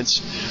young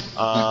events,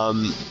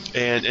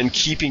 and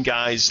keeping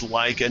guys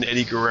like an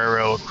Eddie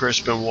Guerrero, Chris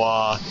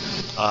Benoit,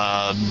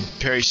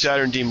 Perry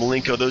Saturn, Dean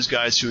Malenko, those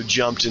guys who had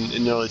jumped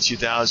in early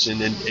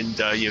 2000, and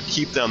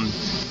keep them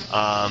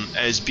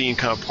as being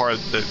kind of part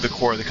of the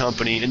core of the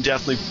company, and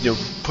definitely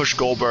push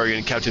Goldberg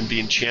and Captain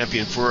being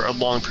champion for a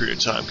long period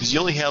of time, because you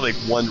only have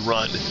one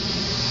run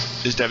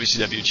as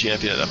WCW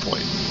champion at that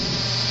point.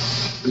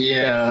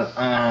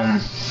 Yeah,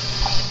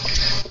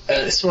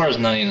 as far as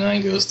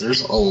 99 goes,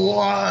 there's a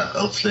lot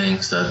of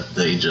things that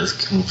they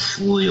just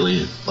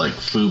completely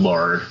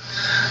foobarred.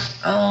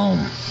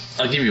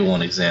 I'll give you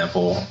one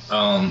example.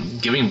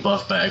 Giving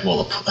Buff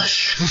Bagwell a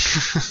push.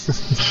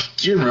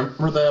 Do you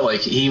remember that?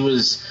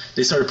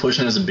 They started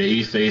pushing him as a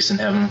babyface and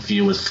having him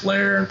feud with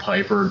Flair and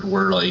Piper,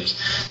 where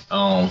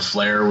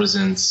Flair was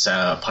in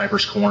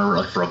Piper's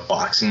corner for a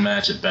boxing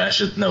match at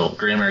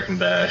Great American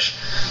Bash,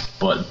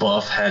 but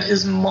Buff had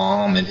his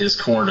mom in his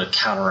corner to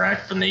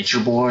counteract the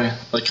Nature Boy.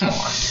 Come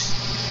on,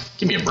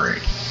 give me a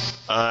break.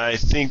 I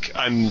think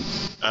I'm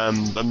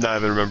not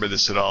even remember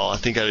this at all. I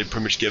think I had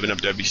pretty much given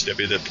up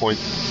WCW at that point.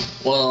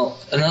 Well,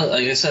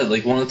 like I said,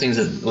 one of the things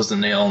that was the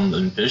nail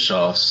in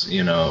Bischoff's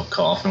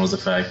coffin was the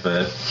fact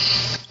that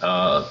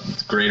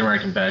Great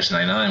American Bash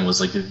 99 was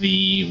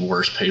the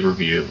worst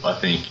pay-per-view I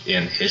think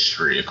in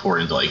history,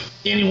 according to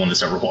anyone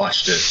that's ever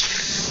watched it.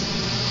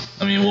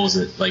 I mean, what was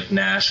it,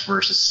 Nash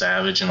versus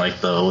Savage, and with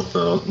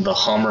the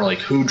Hummer,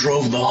 who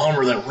drove the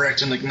Hummer that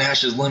wrecked in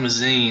Nash's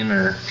limousine,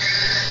 or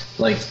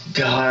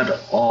god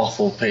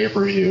awful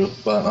pay-per-view.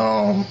 But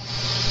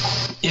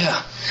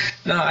yeah,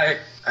 no,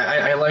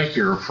 I like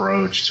your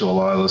approach to a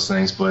lot of those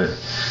things, but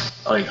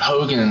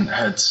Hogan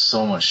had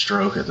so much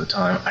stroke at the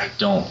time, I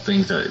don't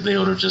think that they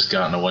would have just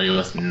gotten away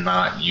with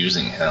not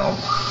using him.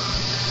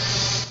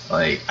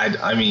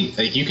 I mean,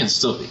 you can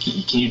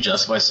you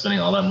justify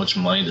spending all that much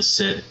money to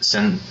sit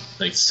him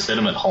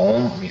at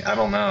home? I mean, I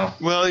don't know.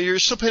 Well, you're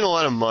still paying a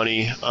lot of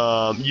money.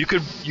 I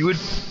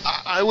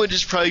would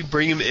just probably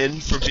bring him in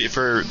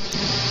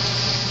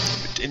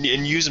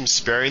and use him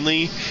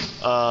sparingly.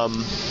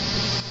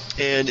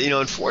 And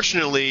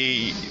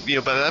unfortunately,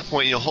 by that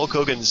point, Hulk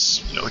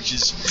Hogan's,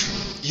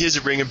 his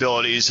ring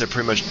abilities have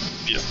pretty much,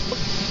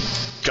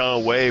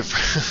 gone away.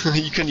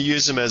 You can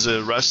use him as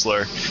a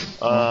wrestler,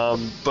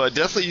 but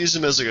definitely use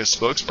him as a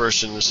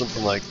spokesperson or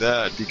something like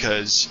that,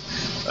 because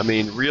I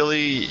mean,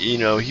 really,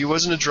 he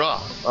wasn't a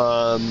draw.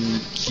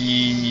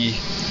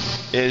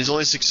 And his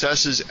only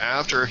successes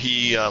after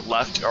he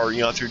left, or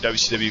after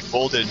WCW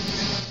folded,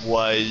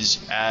 was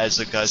as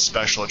a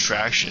special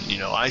attraction.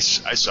 I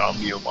saw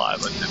him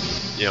live,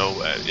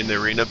 in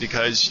the arena,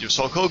 because he was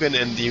Hulk Hogan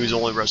and he was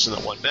only wrestling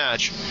that one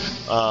match,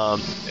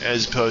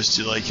 as opposed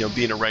to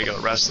being a regular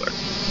wrestler.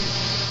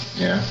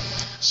 Yeah.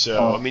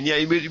 So I mean, yeah,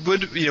 it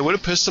would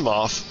have pissed them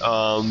off.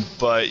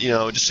 But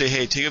just say,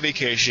 hey, take a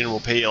vacation. We'll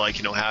pay you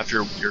half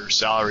your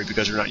salary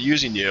because we're not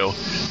using you.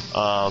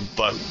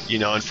 But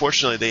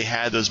unfortunately, they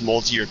had those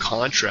multi-year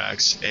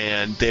contracts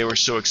and they were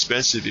so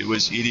expensive it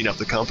was eating up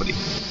the company.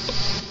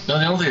 No,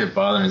 the only thing that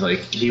bothered me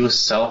is he was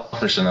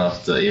selfish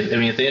enough to.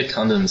 If they had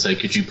come to him and said,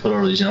 "Could you put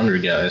over these younger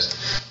guys,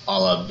 a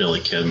la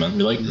Billy Kidman?"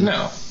 Be like,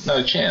 "No, not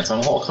a chance.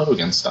 I'm Hulk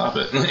Hogan. Stop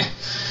it."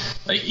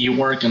 Like,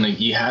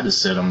 you had to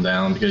sit him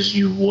down because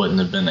you wouldn't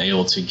have been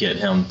able to get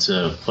him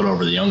to put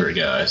over the younger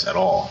guys at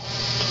all.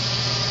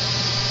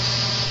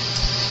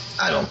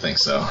 I don't think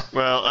so.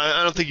 Well,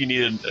 I don't think you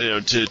needed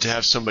to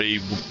have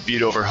somebody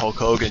beat over Hulk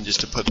Hogan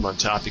just to put them on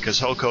top, because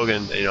Hulk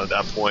Hogan, at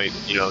that point,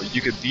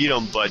 you could beat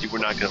him, but you were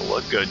not going to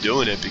look good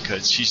doing it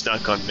because he's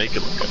not going to make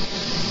it look good.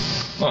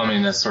 Well, I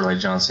mean, that's sort of like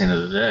John Cena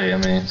today. I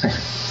mean,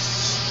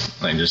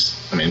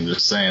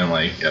 just saying,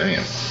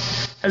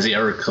 has he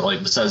ever,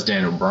 besides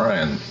Daniel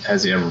Bryan,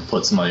 has he ever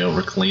put somebody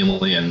over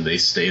cleanly and they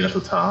stayed at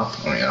the top?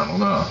 I mean, I don't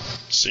know.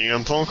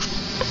 CM Punk?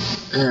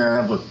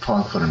 Yeah, but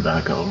Punk put him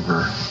back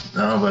over.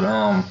 No, but,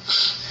 all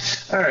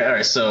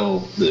right, so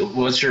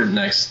what's your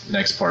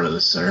next part of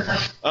this, sir?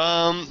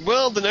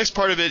 Well, the next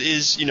part of it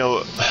is,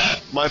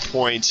 my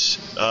point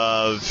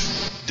of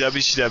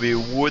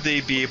WCW, would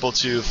they be able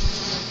to,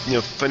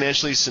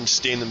 financially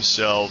sustain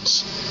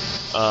themselves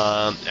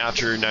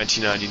after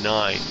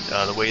 1999,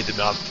 the way they've been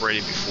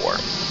operating before?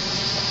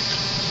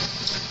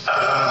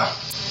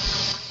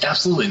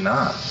 Absolutely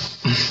not.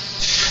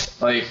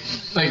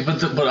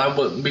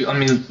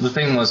 the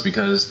thing was,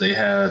 because they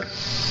had,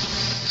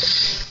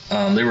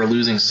 they were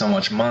losing so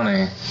much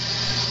money,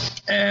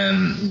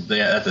 and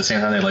they, at the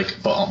same time, they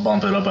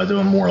bump it up by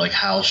doing more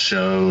house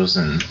shows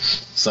and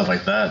stuff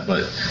like that,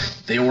 but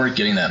they weren't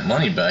getting that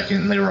money back,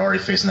 and they were already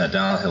facing that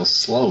downhill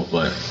slope.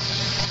 But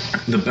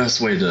the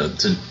best way to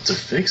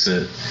fix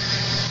it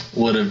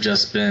would have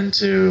just been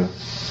to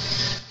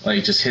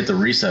just hit the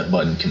reset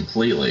button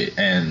completely.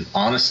 And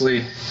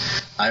honestly,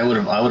 I would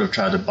have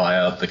tried to buy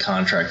out the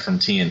contract from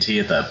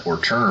TNT at that, or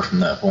Turner from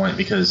that point,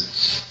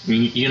 because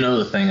the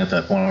thing at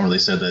that point where they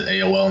said that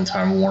AOL and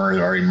Time Warner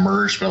had already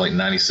merged by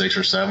 96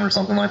 or 7 or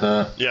something like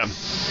that. Yeah.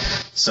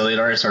 So they'd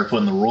already started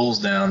putting the rules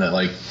down that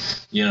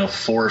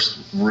forced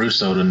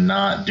Russo to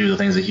not do the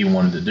things that he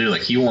wanted to do.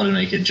 He wanted to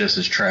make it just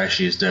as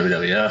trashy as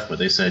WWF, but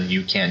they said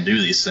you can't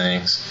do these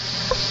things.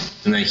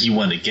 And then he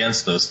went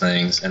against those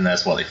things, and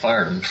that's why they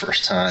fired him the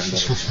first time.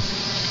 But,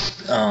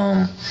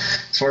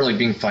 as far as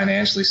being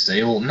financially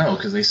stable, no,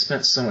 because they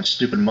spent so much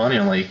stupid money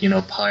on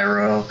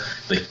Pyro,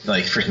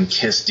 freaking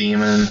Kiss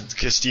Demon,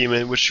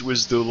 which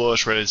was the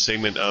lowest rated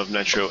segment of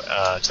Nitro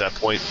to that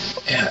point.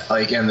 Yeah,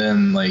 and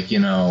then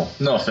no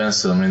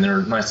offense to them, I mean,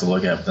 they're nice to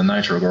look at, but the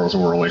Nitro girls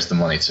were a waste of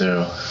money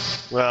too.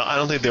 Well, I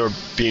don't think they were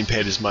being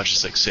paid as much as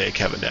say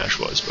Kevin Nash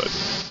was, but.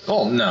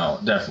 Oh no,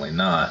 definitely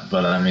not.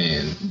 But I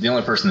mean, the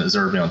only person that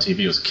deserved to be on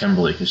TV was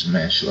Kimberly, because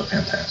man, she looked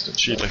fantastic.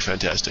 She looked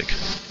fantastic.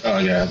 Oh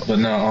yeah, but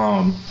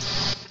no.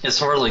 As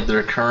far as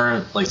their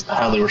current,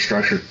 how they were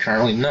structured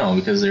currently, no,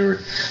 because they were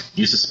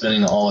used to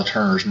spending all of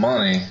Turner's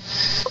money.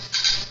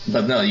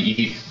 But no,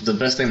 the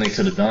best thing they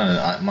could have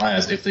done, in my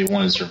eyes, if they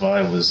wanted to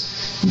survive, was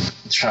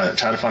try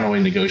to find a way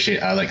to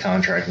negotiate out of that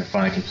contract and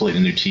find a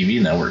completely new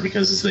TV network.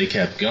 Because as they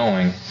kept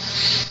going,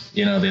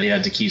 they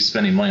had to keep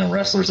spending money on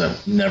wrestlers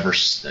that never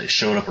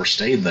showed up or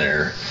stayed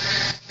there.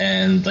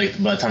 And by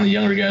the time the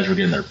younger guys were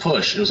getting their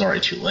push, it was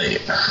already too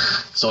late.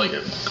 So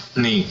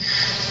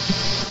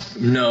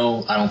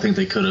no, I don't think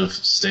they could have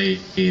stayed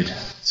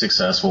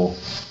successful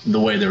the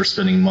way they were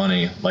spending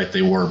money like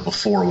they were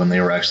before, when they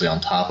were actually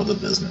on top of the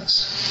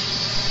business.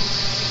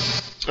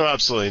 Oh,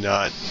 absolutely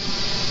not.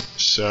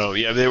 So,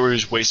 yeah, they were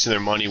just wasting their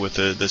money with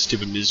the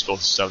stupid musical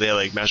stuff. They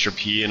had Master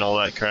P and all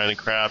that kind of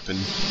crap. And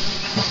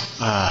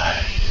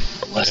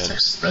West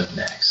Texas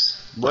Rednecks.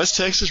 West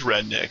Texas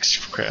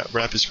Rednecks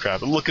rap is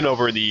crap. I'm looking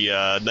over the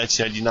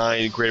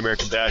 1999 Great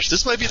American Bash.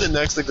 This might be the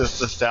next, the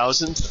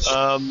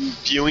 1,000th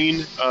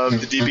viewing of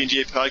the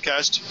DB&J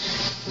podcast.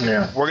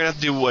 Yeah. We're going to have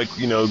to do, we'll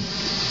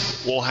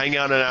hang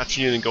out an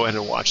afternoon and go ahead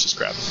and watch this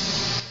crap.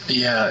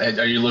 Yeah,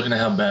 are you looking at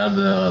how bad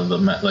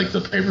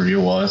the pay-per-view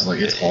was?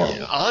 It's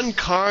horrible. On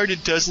card,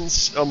 it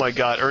doesn't. Oh my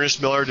God! Ernest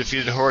Miller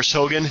defeated Horace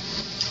Hogan.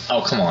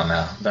 Oh, come on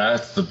now.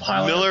 That's the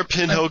pilot. Miller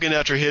pinned Hogan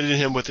after hitting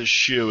him with his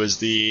shoe as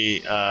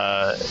the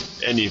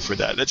ending for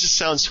that. That just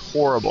sounds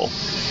horrible.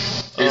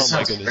 It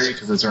sounds great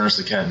because it's Ernest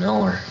the Cat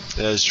Miller.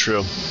 That is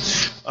true.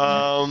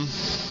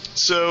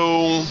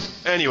 So,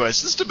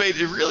 anyways, this debate,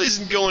 it really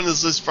isn't going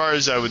as far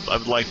as I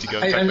would like to go.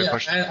 I know,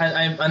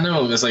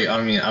 it's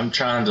I'm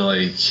trying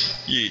to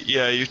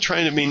Yeah, you're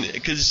trying to,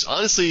 because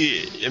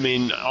honestly,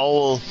 I'm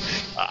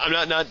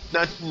not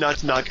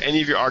to knock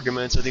any of your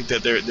arguments. I think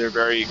that they're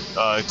very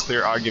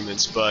clear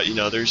arguments, but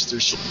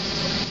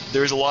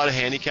there's a lot of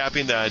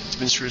handicapping that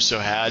Vince Russo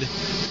had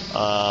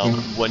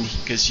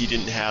because he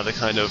didn't have the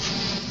kind of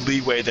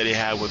leeway that he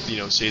had with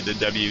say the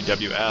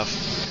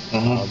WWF.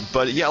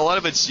 But yeah, a lot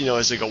of it's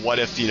it's a what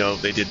if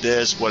they did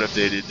this, what if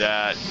they did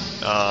that.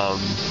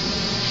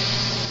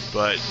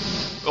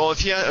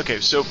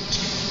 So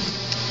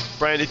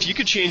Brian, if you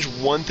could change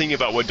one thing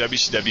about what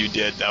WCW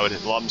did that would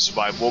allow them to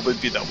survive, what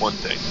would be that one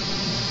thing?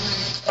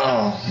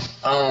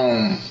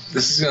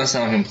 This is gonna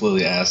sound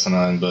completely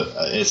asinine, but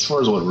as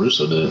far as what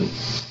Russo did,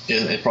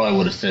 it probably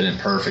would have fit in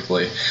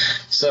perfectly.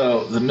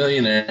 So the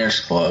Millionaires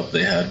Club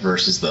they had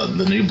versus the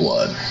New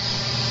Blood.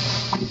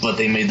 But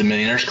they made the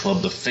Millionaires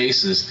Club the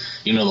faces.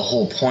 The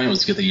whole point was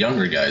to get the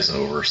younger guys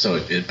over. So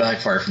it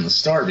backfired from the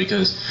start,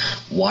 because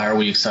why are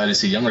we excited to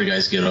see younger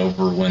guys get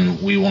over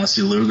when we want to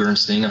see Luger and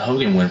Sting and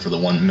Hogan win for the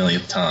 1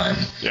 millionth time?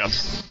 Yeah.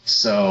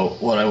 So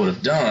what I would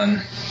have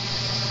done,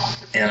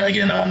 and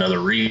again, another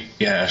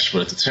rehash,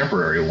 but it's a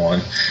temporary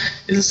one,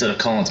 is instead of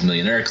calling it the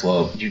Millionaire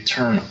Club, you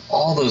turn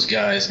all those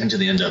guys into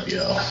the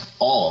NWO.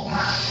 All of them.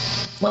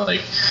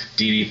 Like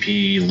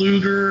DDP,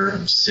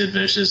 Luger, Sid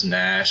Vicious,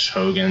 Nash,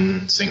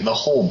 Hogan, Sting, the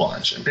whole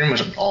bunch. And pretty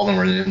much all of them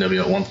were in the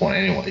NWO at one point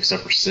anyway,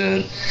 except for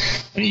Sid.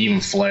 I mean, even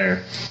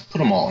Flair. Put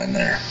them all in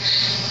there.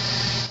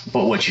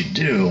 But what you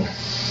do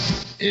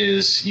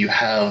is you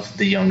have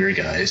the younger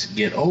guys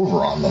get over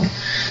on them.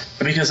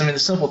 Because, I mean, the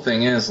simple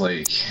thing is,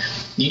 like,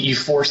 you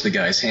force the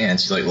guy's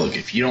hands. You're like, look,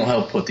 if you don't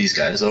help put these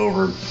guys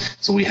over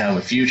so we have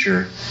a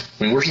future,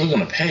 I mean, we're still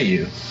going to pay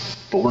you,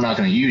 but we're not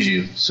going to use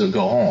you, so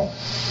go home.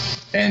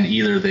 And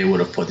either they would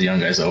have put the young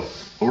guys over,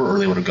 or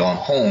they would have gone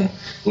home,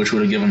 which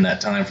would have given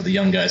that time for the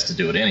young guys to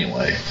do it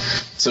anyway.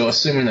 So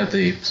assuming that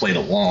they played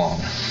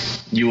along,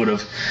 you would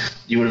have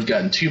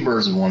gotten two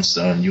birds with one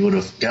stone. You would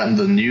have gotten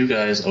the new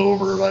guys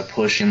over by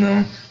pushing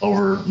them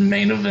over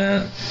main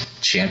event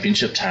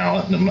championship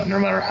talent, no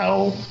matter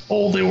how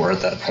old they were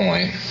at that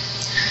point.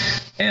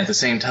 And at the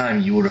same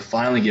time, you would have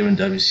finally given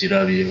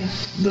WCW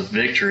the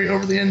victory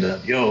over the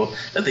NWO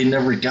that they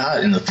never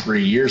got in the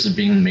 3 years of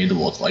being made to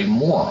look like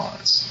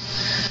morons.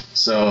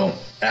 So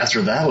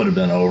after that would have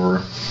been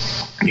over,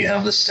 you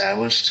have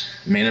established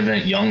main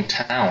event young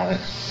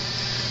talent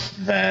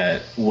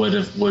that would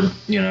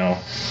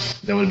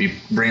be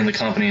bringing the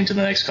company into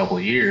the next couple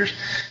of years,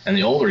 and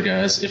the older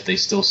guys, if they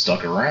still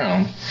stuck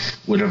around,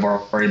 would have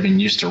already been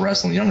used to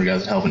wrestling the younger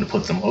guys and helping to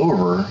put them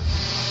over,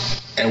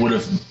 and would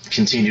have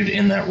continued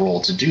in that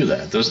role to do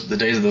that. The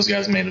days of those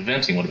guys main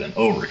eventing would have been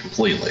over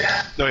completely.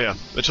 Oh yeah,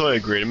 I totally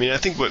agree. I mean, I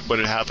think what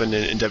had happened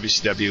in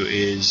WCW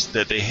is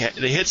that they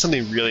hit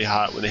something really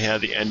hot when they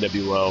had the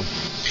NWO,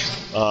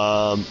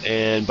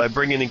 and by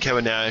bringing in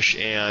Kevin Nash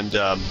and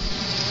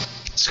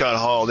Scott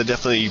Hall, they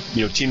definitely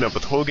teamed up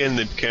with Hogan.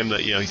 They became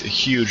a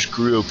huge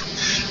group,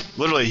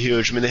 literally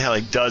huge. I mean, they had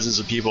like dozens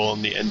of people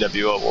in the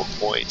NWO at one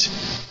point.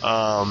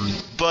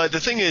 But the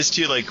thing is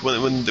too, like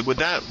when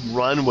that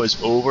run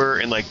was over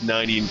in like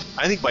 90,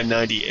 I think by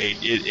 98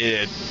 it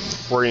had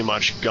pretty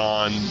much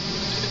gone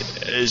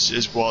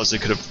as well as they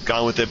could have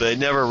gone with it. But they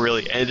never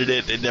really ended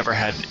it. They never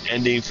had an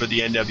ending for the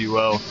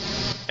NWO.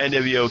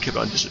 NWO kept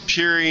on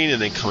disappearing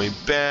and then coming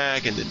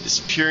back and then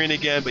disappearing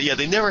again. But yeah,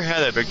 they never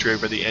had that victory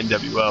over the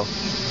NWO.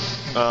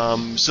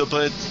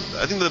 But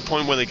I think at the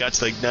point when they got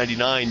to like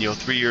 99,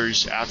 3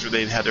 years after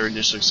they'd had their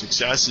initial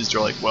successes,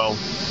 they're like, well,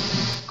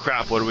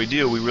 crap, what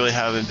do? We really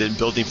haven't been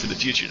building for the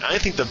future. And I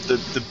think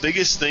the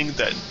biggest thing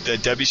that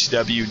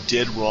WCW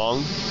did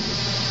wrong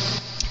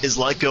is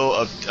let go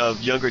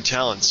of younger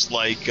talents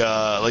like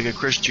a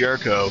Chris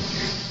Jericho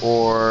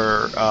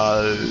or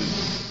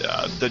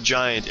the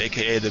Giant,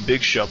 aka the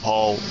Big Show,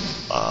 Paul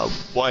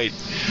White,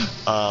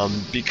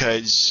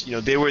 because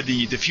they were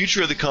the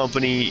future of the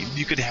company.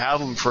 You could have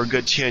them for a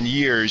good 10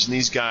 years, and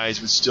these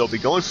guys would still be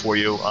going for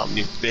you.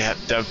 They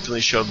have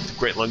definitely showed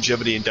great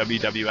longevity in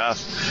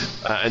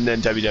WWF and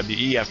then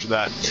WWE after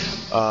that.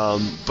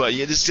 But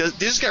yeah, they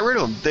just got rid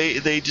of them.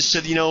 They just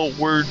said,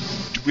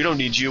 we don't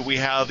need you. We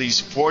have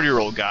these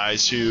 40-year-old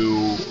guys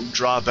who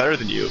draw better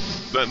than you.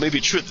 But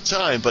maybe true at the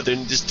time, but they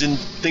just didn't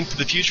think to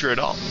the future at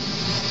all.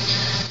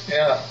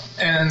 Yeah,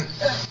 and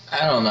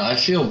I don't know. I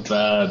feel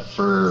bad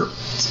for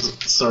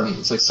some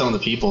of the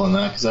people in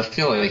that, because I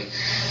feel like,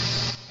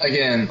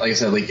 again, like I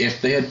said, like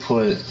if they had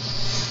put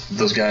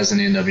those guys in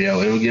the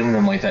NWO, it would give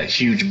them like that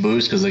huge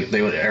boost, because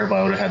everybody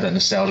would have had that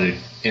nostalgic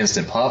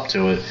instant pop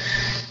to it,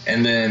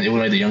 and then it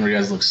would make the younger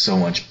guys look so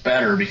much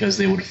better because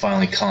they would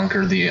finally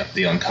conquer the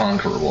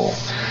unconquerable.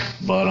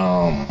 But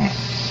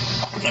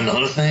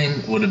another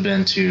thing would have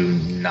been to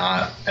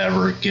not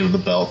ever give the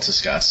belt to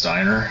Scott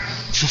Steiner.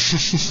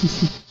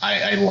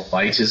 I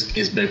liked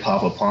his Big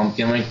Papa Pump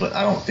gimmick, but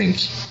I don't think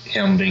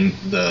him being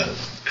the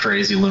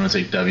crazy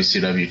lunatic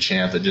WCW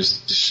champ that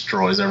just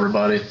destroys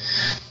everybody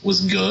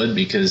was good,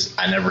 because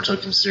I never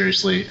took him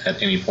seriously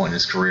at any point in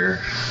his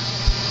career.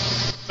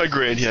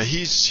 Agreed. Yeah,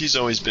 he's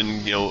always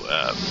been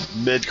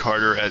mid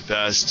Carter at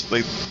best.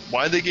 Like,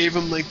 why they gave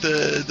him like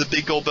the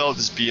big gold belt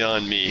is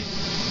beyond me.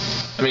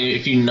 I mean,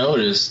 if you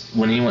noticed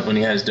when he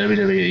had his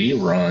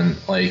WWE run,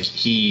 like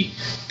he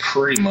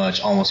pretty much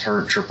almost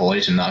hurt Triple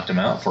H and knocked him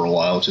out for a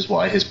while, which is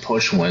why his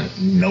push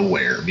went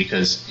nowhere.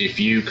 Because if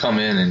you come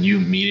in and you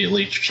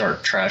immediately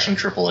start trashing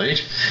Triple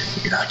H,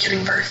 you're not getting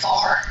very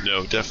far.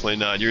 No, definitely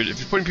not. If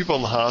you're putting people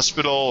in the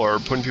hospital or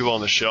putting people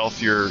on the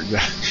shelf, you're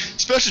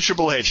especially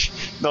Triple H.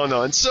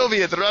 No. In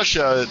Soviet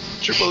Russia,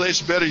 Triple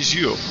H buries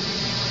you.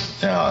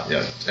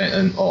 Yeah,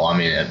 and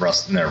at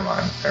Rust, never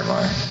mind.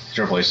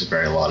 Triple H has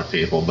buried a lot of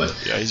people, but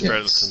yeah, he's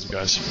buried tons of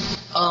guys.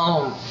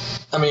 How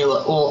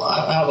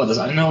about this?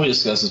 I know we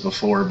discussed this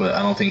before, but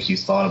I don't think you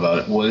thought about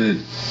it.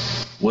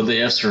 would they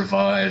have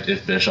survived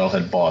if Bischoff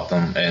had bought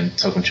them and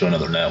took them to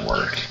another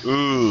network?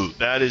 Ooh,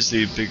 that is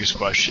the biggest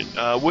question.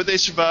 Would they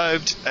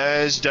survived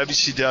as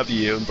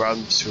WCW and brought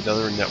them to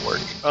another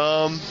network?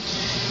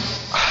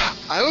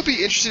 I would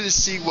be interested to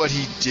see what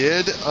he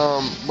did.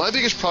 My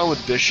biggest problem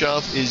with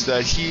Bischoff is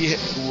that he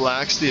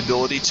lacks the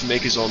ability to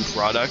make his own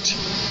product,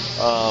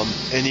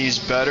 and he's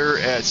better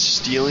at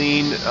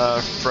stealing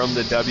from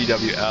the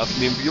WWF. I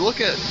mean, if you look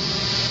at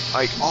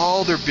like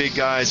all their big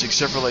guys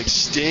except for like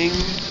Sting,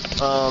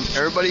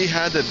 everybody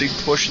had that big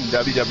push in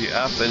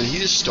WWF, and he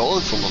just stole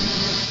it from them,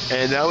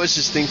 and that was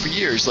his thing for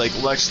years.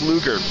 Like Lex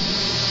Luger,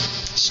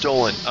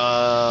 stolen.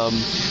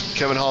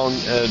 Kevin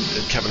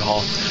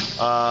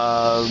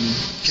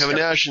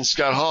Nash and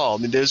Scott Hall. I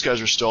mean, those guys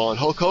were stolen.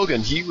 Hulk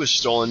Hogan, he was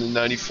stolen in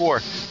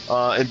 '94,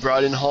 and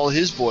brought in all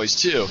his boys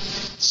too.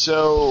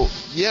 So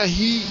yeah,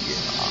 he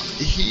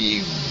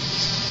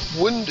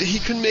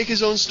couldn't make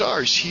his own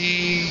stars.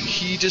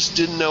 He just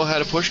didn't know how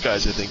to push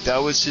guys. I think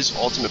that was his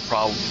ultimate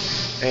problem.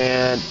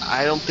 And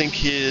I don't think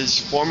his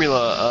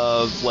formula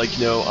of, like,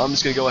 I'm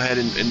just going to go ahead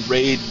and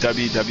raid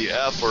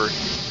WWF or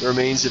the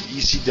remains of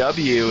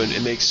ECW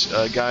and makes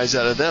guys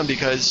out of them,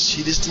 because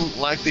he just didn't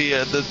lack the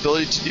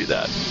ability to do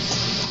that.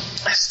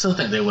 I still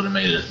think they would have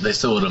made it. They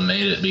still would have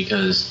made it,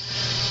 because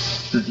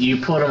you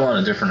put them on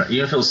a different,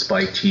 even if it was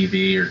Spike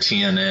TV or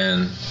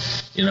TNN,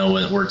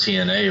 where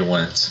TNA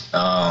went,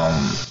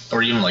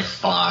 or even like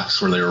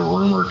Fox, where they were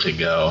rumored to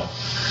go.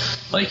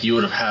 Like, you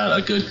would have had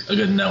a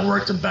good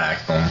network to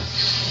back them.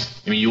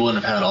 I mean, you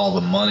wouldn't have had all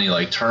the money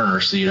like Turner,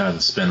 so you'd have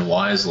to spend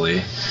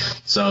wisely.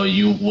 So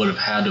you would have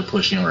had to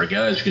push younger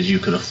guys, because you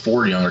could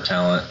afford younger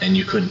talent, and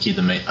you couldn't keep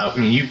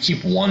you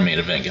keep one main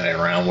event guy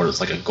around, where it's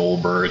like a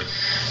Goldberg,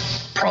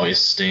 probably a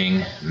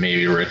Sting,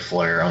 maybe Ric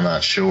Flair, I'm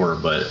not sure,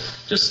 but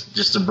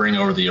just to bring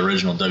over the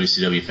original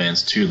WCW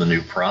fans to the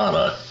new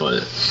product.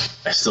 But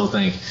I still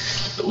think,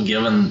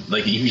 given,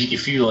 like,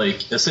 if you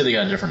like, let's say they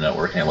got a different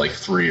network and had like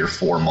 3 or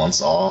 4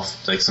 months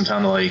off, take some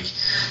time to like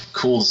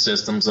cool the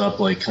systems up,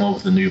 like come up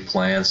with a new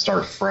plan,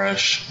 start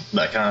fresh,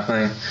 that kind of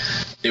thing,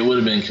 it would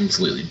have been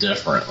completely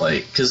different.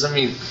 Like, because I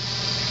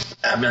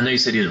know you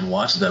said you didn't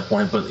watch at that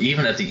point, but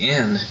even at the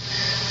end,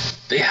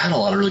 they had a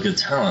lot of really good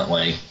talent,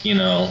 like,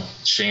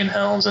 Shane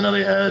Helms. I know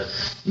they had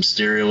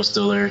Mysterio was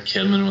still there,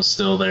 Kidman was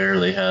still there.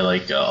 They had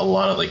like a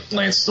lot of, like,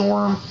 Lance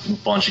Storm, a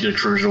bunch of good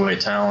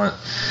cruiserweight talent.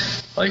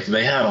 Like,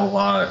 they had a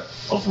lot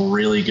of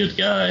really good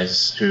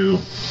guys who,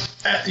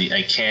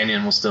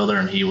 Canyon was still there,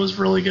 and he was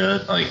really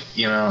good. Like,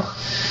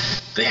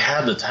 they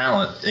had the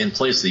talent in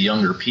place, the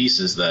younger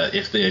pieces, that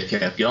if they had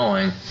kept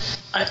going,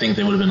 I think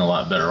they would have been a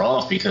lot better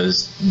off,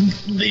 because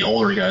the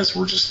older guys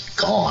were just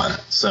gone.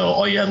 So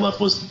all you had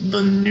left was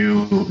the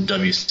new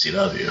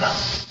WCW.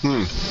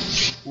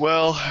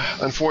 Well,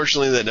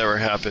 unfortunately, that never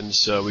happened,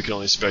 so we can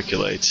only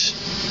speculate.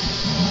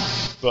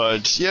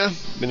 But yeah,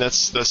 I mean,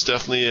 that's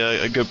definitely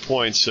a good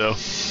point. So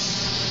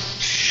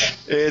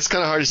it's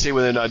kind of hard to say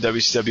whether or not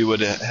WCW would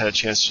have had a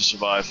chance to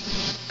survive.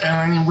 And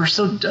I mean, we're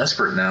so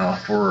desperate now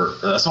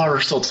that's why we're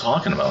still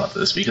talking about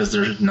this, because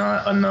there's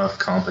not enough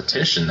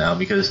competition now.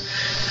 Because,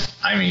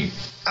 I mean,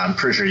 I'm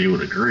pretty sure you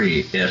would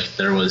agree, if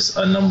there was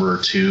a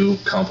number 2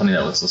 company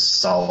that was a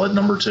solid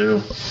number 2,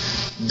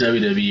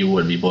 WWE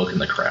would be booking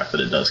the crap that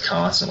it does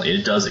constantly.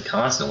 It does it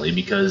constantly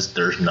because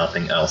there's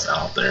nothing else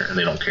out there, and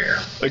they don't care.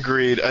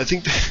 Agreed. I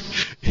think,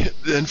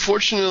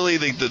 unfortunately,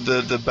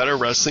 the better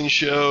wrestling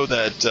show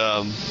that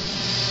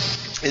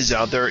is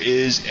out there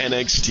is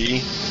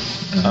NXT.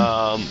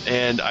 Mm-hmm.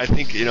 And I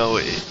think,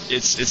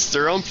 it's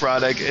their own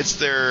product. It's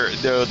their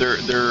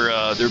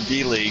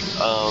B League.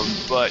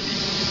 But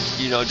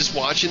just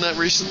watching that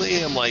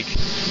recently, I'm like,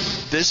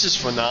 this is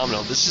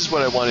phenomenal. This is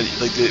what I wanted.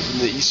 Like, when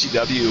the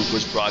ECW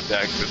was brought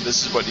back,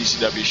 this is what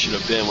ECW should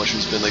have been, which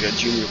has been like a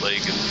junior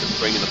league and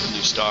bringing up the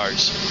new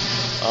stars.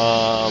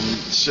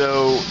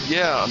 So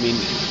yeah, I mean,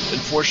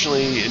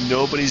 unfortunately,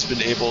 nobody's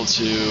been able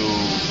to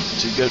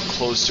get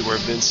close to where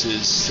Vince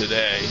is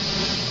today,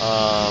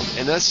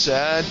 and that's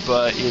sad.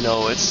 But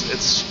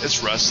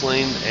it's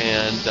wrestling,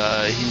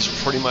 and he's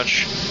pretty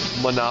much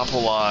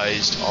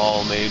monopolized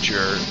all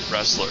major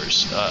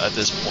wrestlers at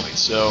this point.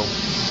 So,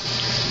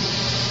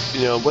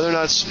 whether or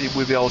not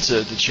we'll be able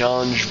to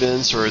challenge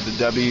Vince or the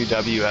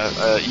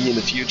WWE in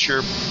the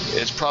future,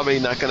 it's probably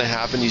not going to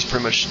happen. He's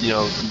pretty much,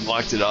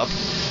 locked it up.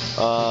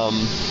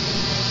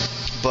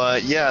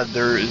 But yeah,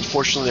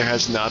 unfortunately there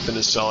has not been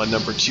a solid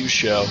number 2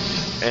 show,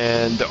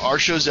 and there are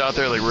shows out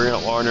there like Ring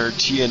of Honor,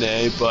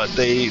 TNA, but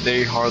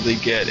they hardly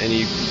get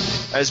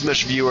as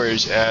much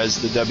viewers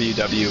as the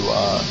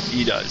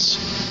WWE does.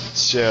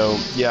 So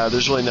yeah,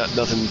 there's really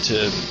nothing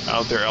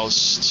out there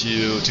else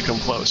to come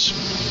close.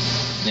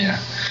 Yeah.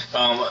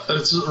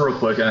 It's real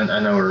quick. I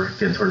know we're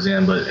getting towards the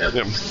end, but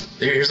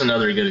here's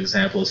another good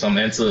example of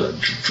something. It's a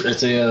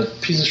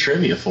piece of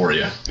trivia for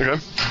you. Okay.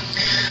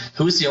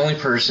 Who's the only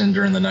person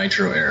during the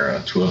Nitro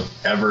era to have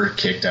ever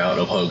kicked out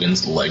of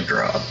Hogan's leg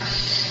drop?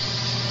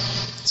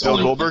 Bill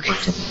Goldberg?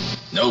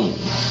 No.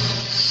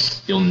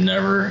 You'll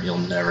never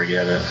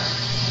get it.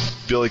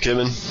 Billy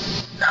Kidman?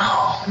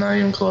 No, not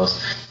even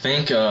close.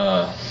 Think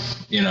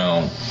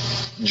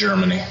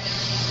Germany.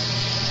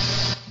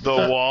 The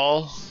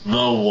Wall. The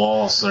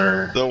Wall,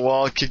 sir. The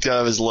Wall kicked out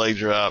of his leg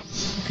drop.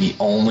 The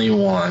only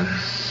one.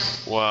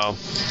 Wow.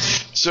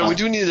 So we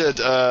do need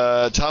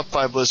a top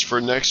 5 list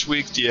for next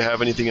week. Do you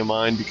have anything in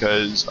mind?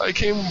 Because I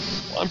came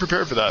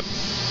unprepared for that.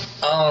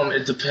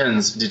 It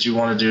depends. Did you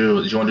want to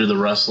do the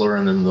wrestler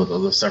and then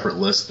the separate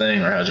list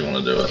thing, or how'd you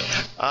want to do it?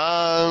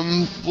 Well,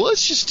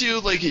 let's just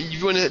do do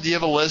you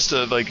have a list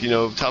of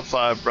top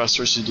 5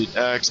 wrestlers who did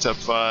X, top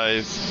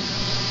 5?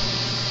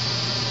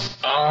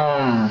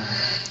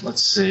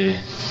 Let's see.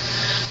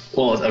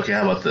 Well, okay,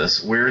 how about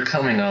this? We're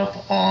coming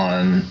up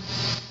on,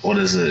 what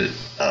is it?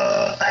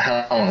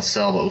 Hell in a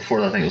Cell, but before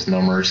that, I think it was No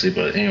Mercy.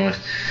 But anyway,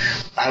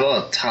 how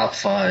about top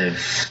 5?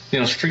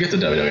 Forget the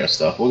WWF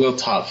stuff. We'll go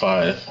top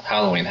 5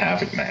 Halloween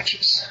Havoc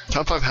matches.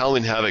 Top 5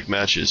 Halloween Havoc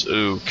matches.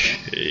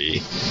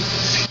 Okay.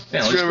 Yeah,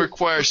 it's going to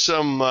require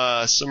some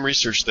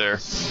research there.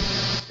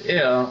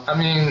 Yeah, I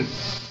mean,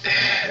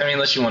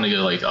 unless you want to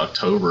go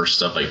October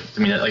stuff, like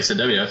I said,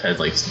 WWF had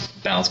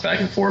bounce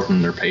back and forth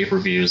in their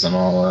pay-per-views and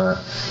all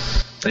that.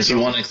 If you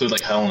want to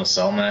include Hell in a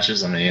Cell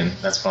matches,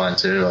 that's fine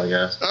too, I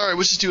guess. All right,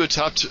 let's just do a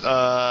top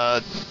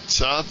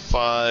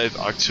 5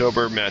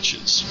 October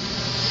matches.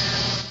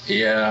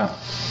 Yeah.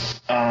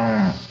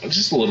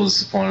 Just a little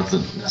disappointed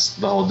with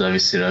the whole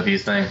WCW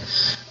thing.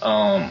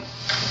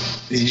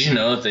 Did you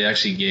know that they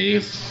actually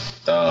gave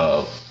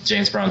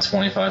James Brown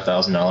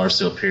 $25,000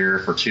 to appear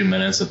for 2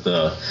 minutes at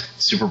the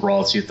Super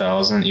Brawl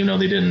 2000, even though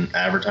they didn't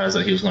advertise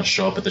that he was going to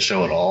show up at the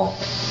show at all?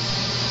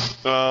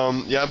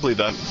 Yeah, I believe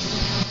that.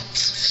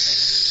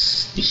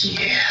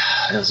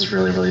 Yeah, it was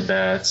really, really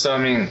bad. So,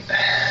 it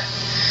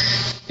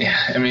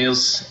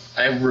was...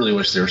 I really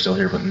wish they were still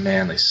here, but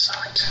man, they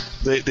sucked.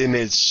 They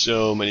made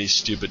so many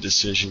stupid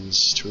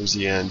decisions towards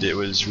the end. It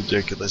was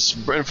ridiculous.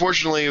 But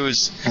unfortunately, it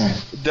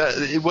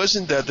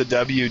wasn't that the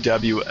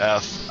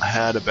WWF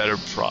had a better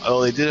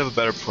well, they did have a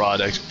better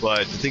product, but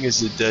the thing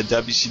is that the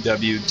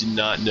WCW did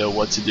not know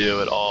what to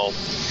do at all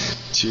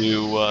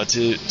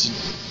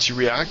to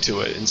react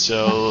to it, and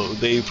so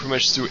they pretty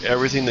much threw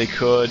everything they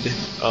could.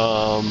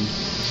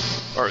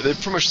 Or they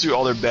pretty much threw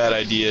all their bad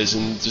ideas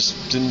and just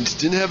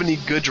didn't have any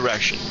good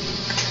direction.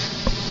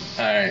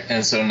 All right,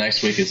 and so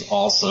next week is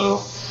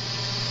also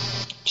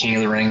King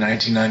of the Ring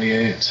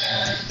 1998.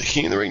 The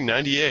King of the Ring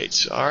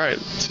 98. All right,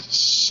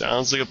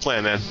 sounds like a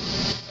plan, man.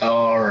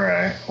 All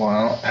right,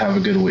 well, have a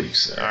good week,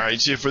 sir. All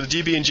right, so for the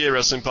DB&J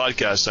Wrestling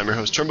Podcast, I'm your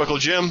host, Turnbuckle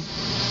Jim.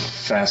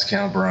 Fast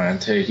Count Brian.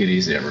 Take it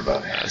easy,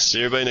 everybody. See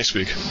everybody next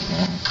week.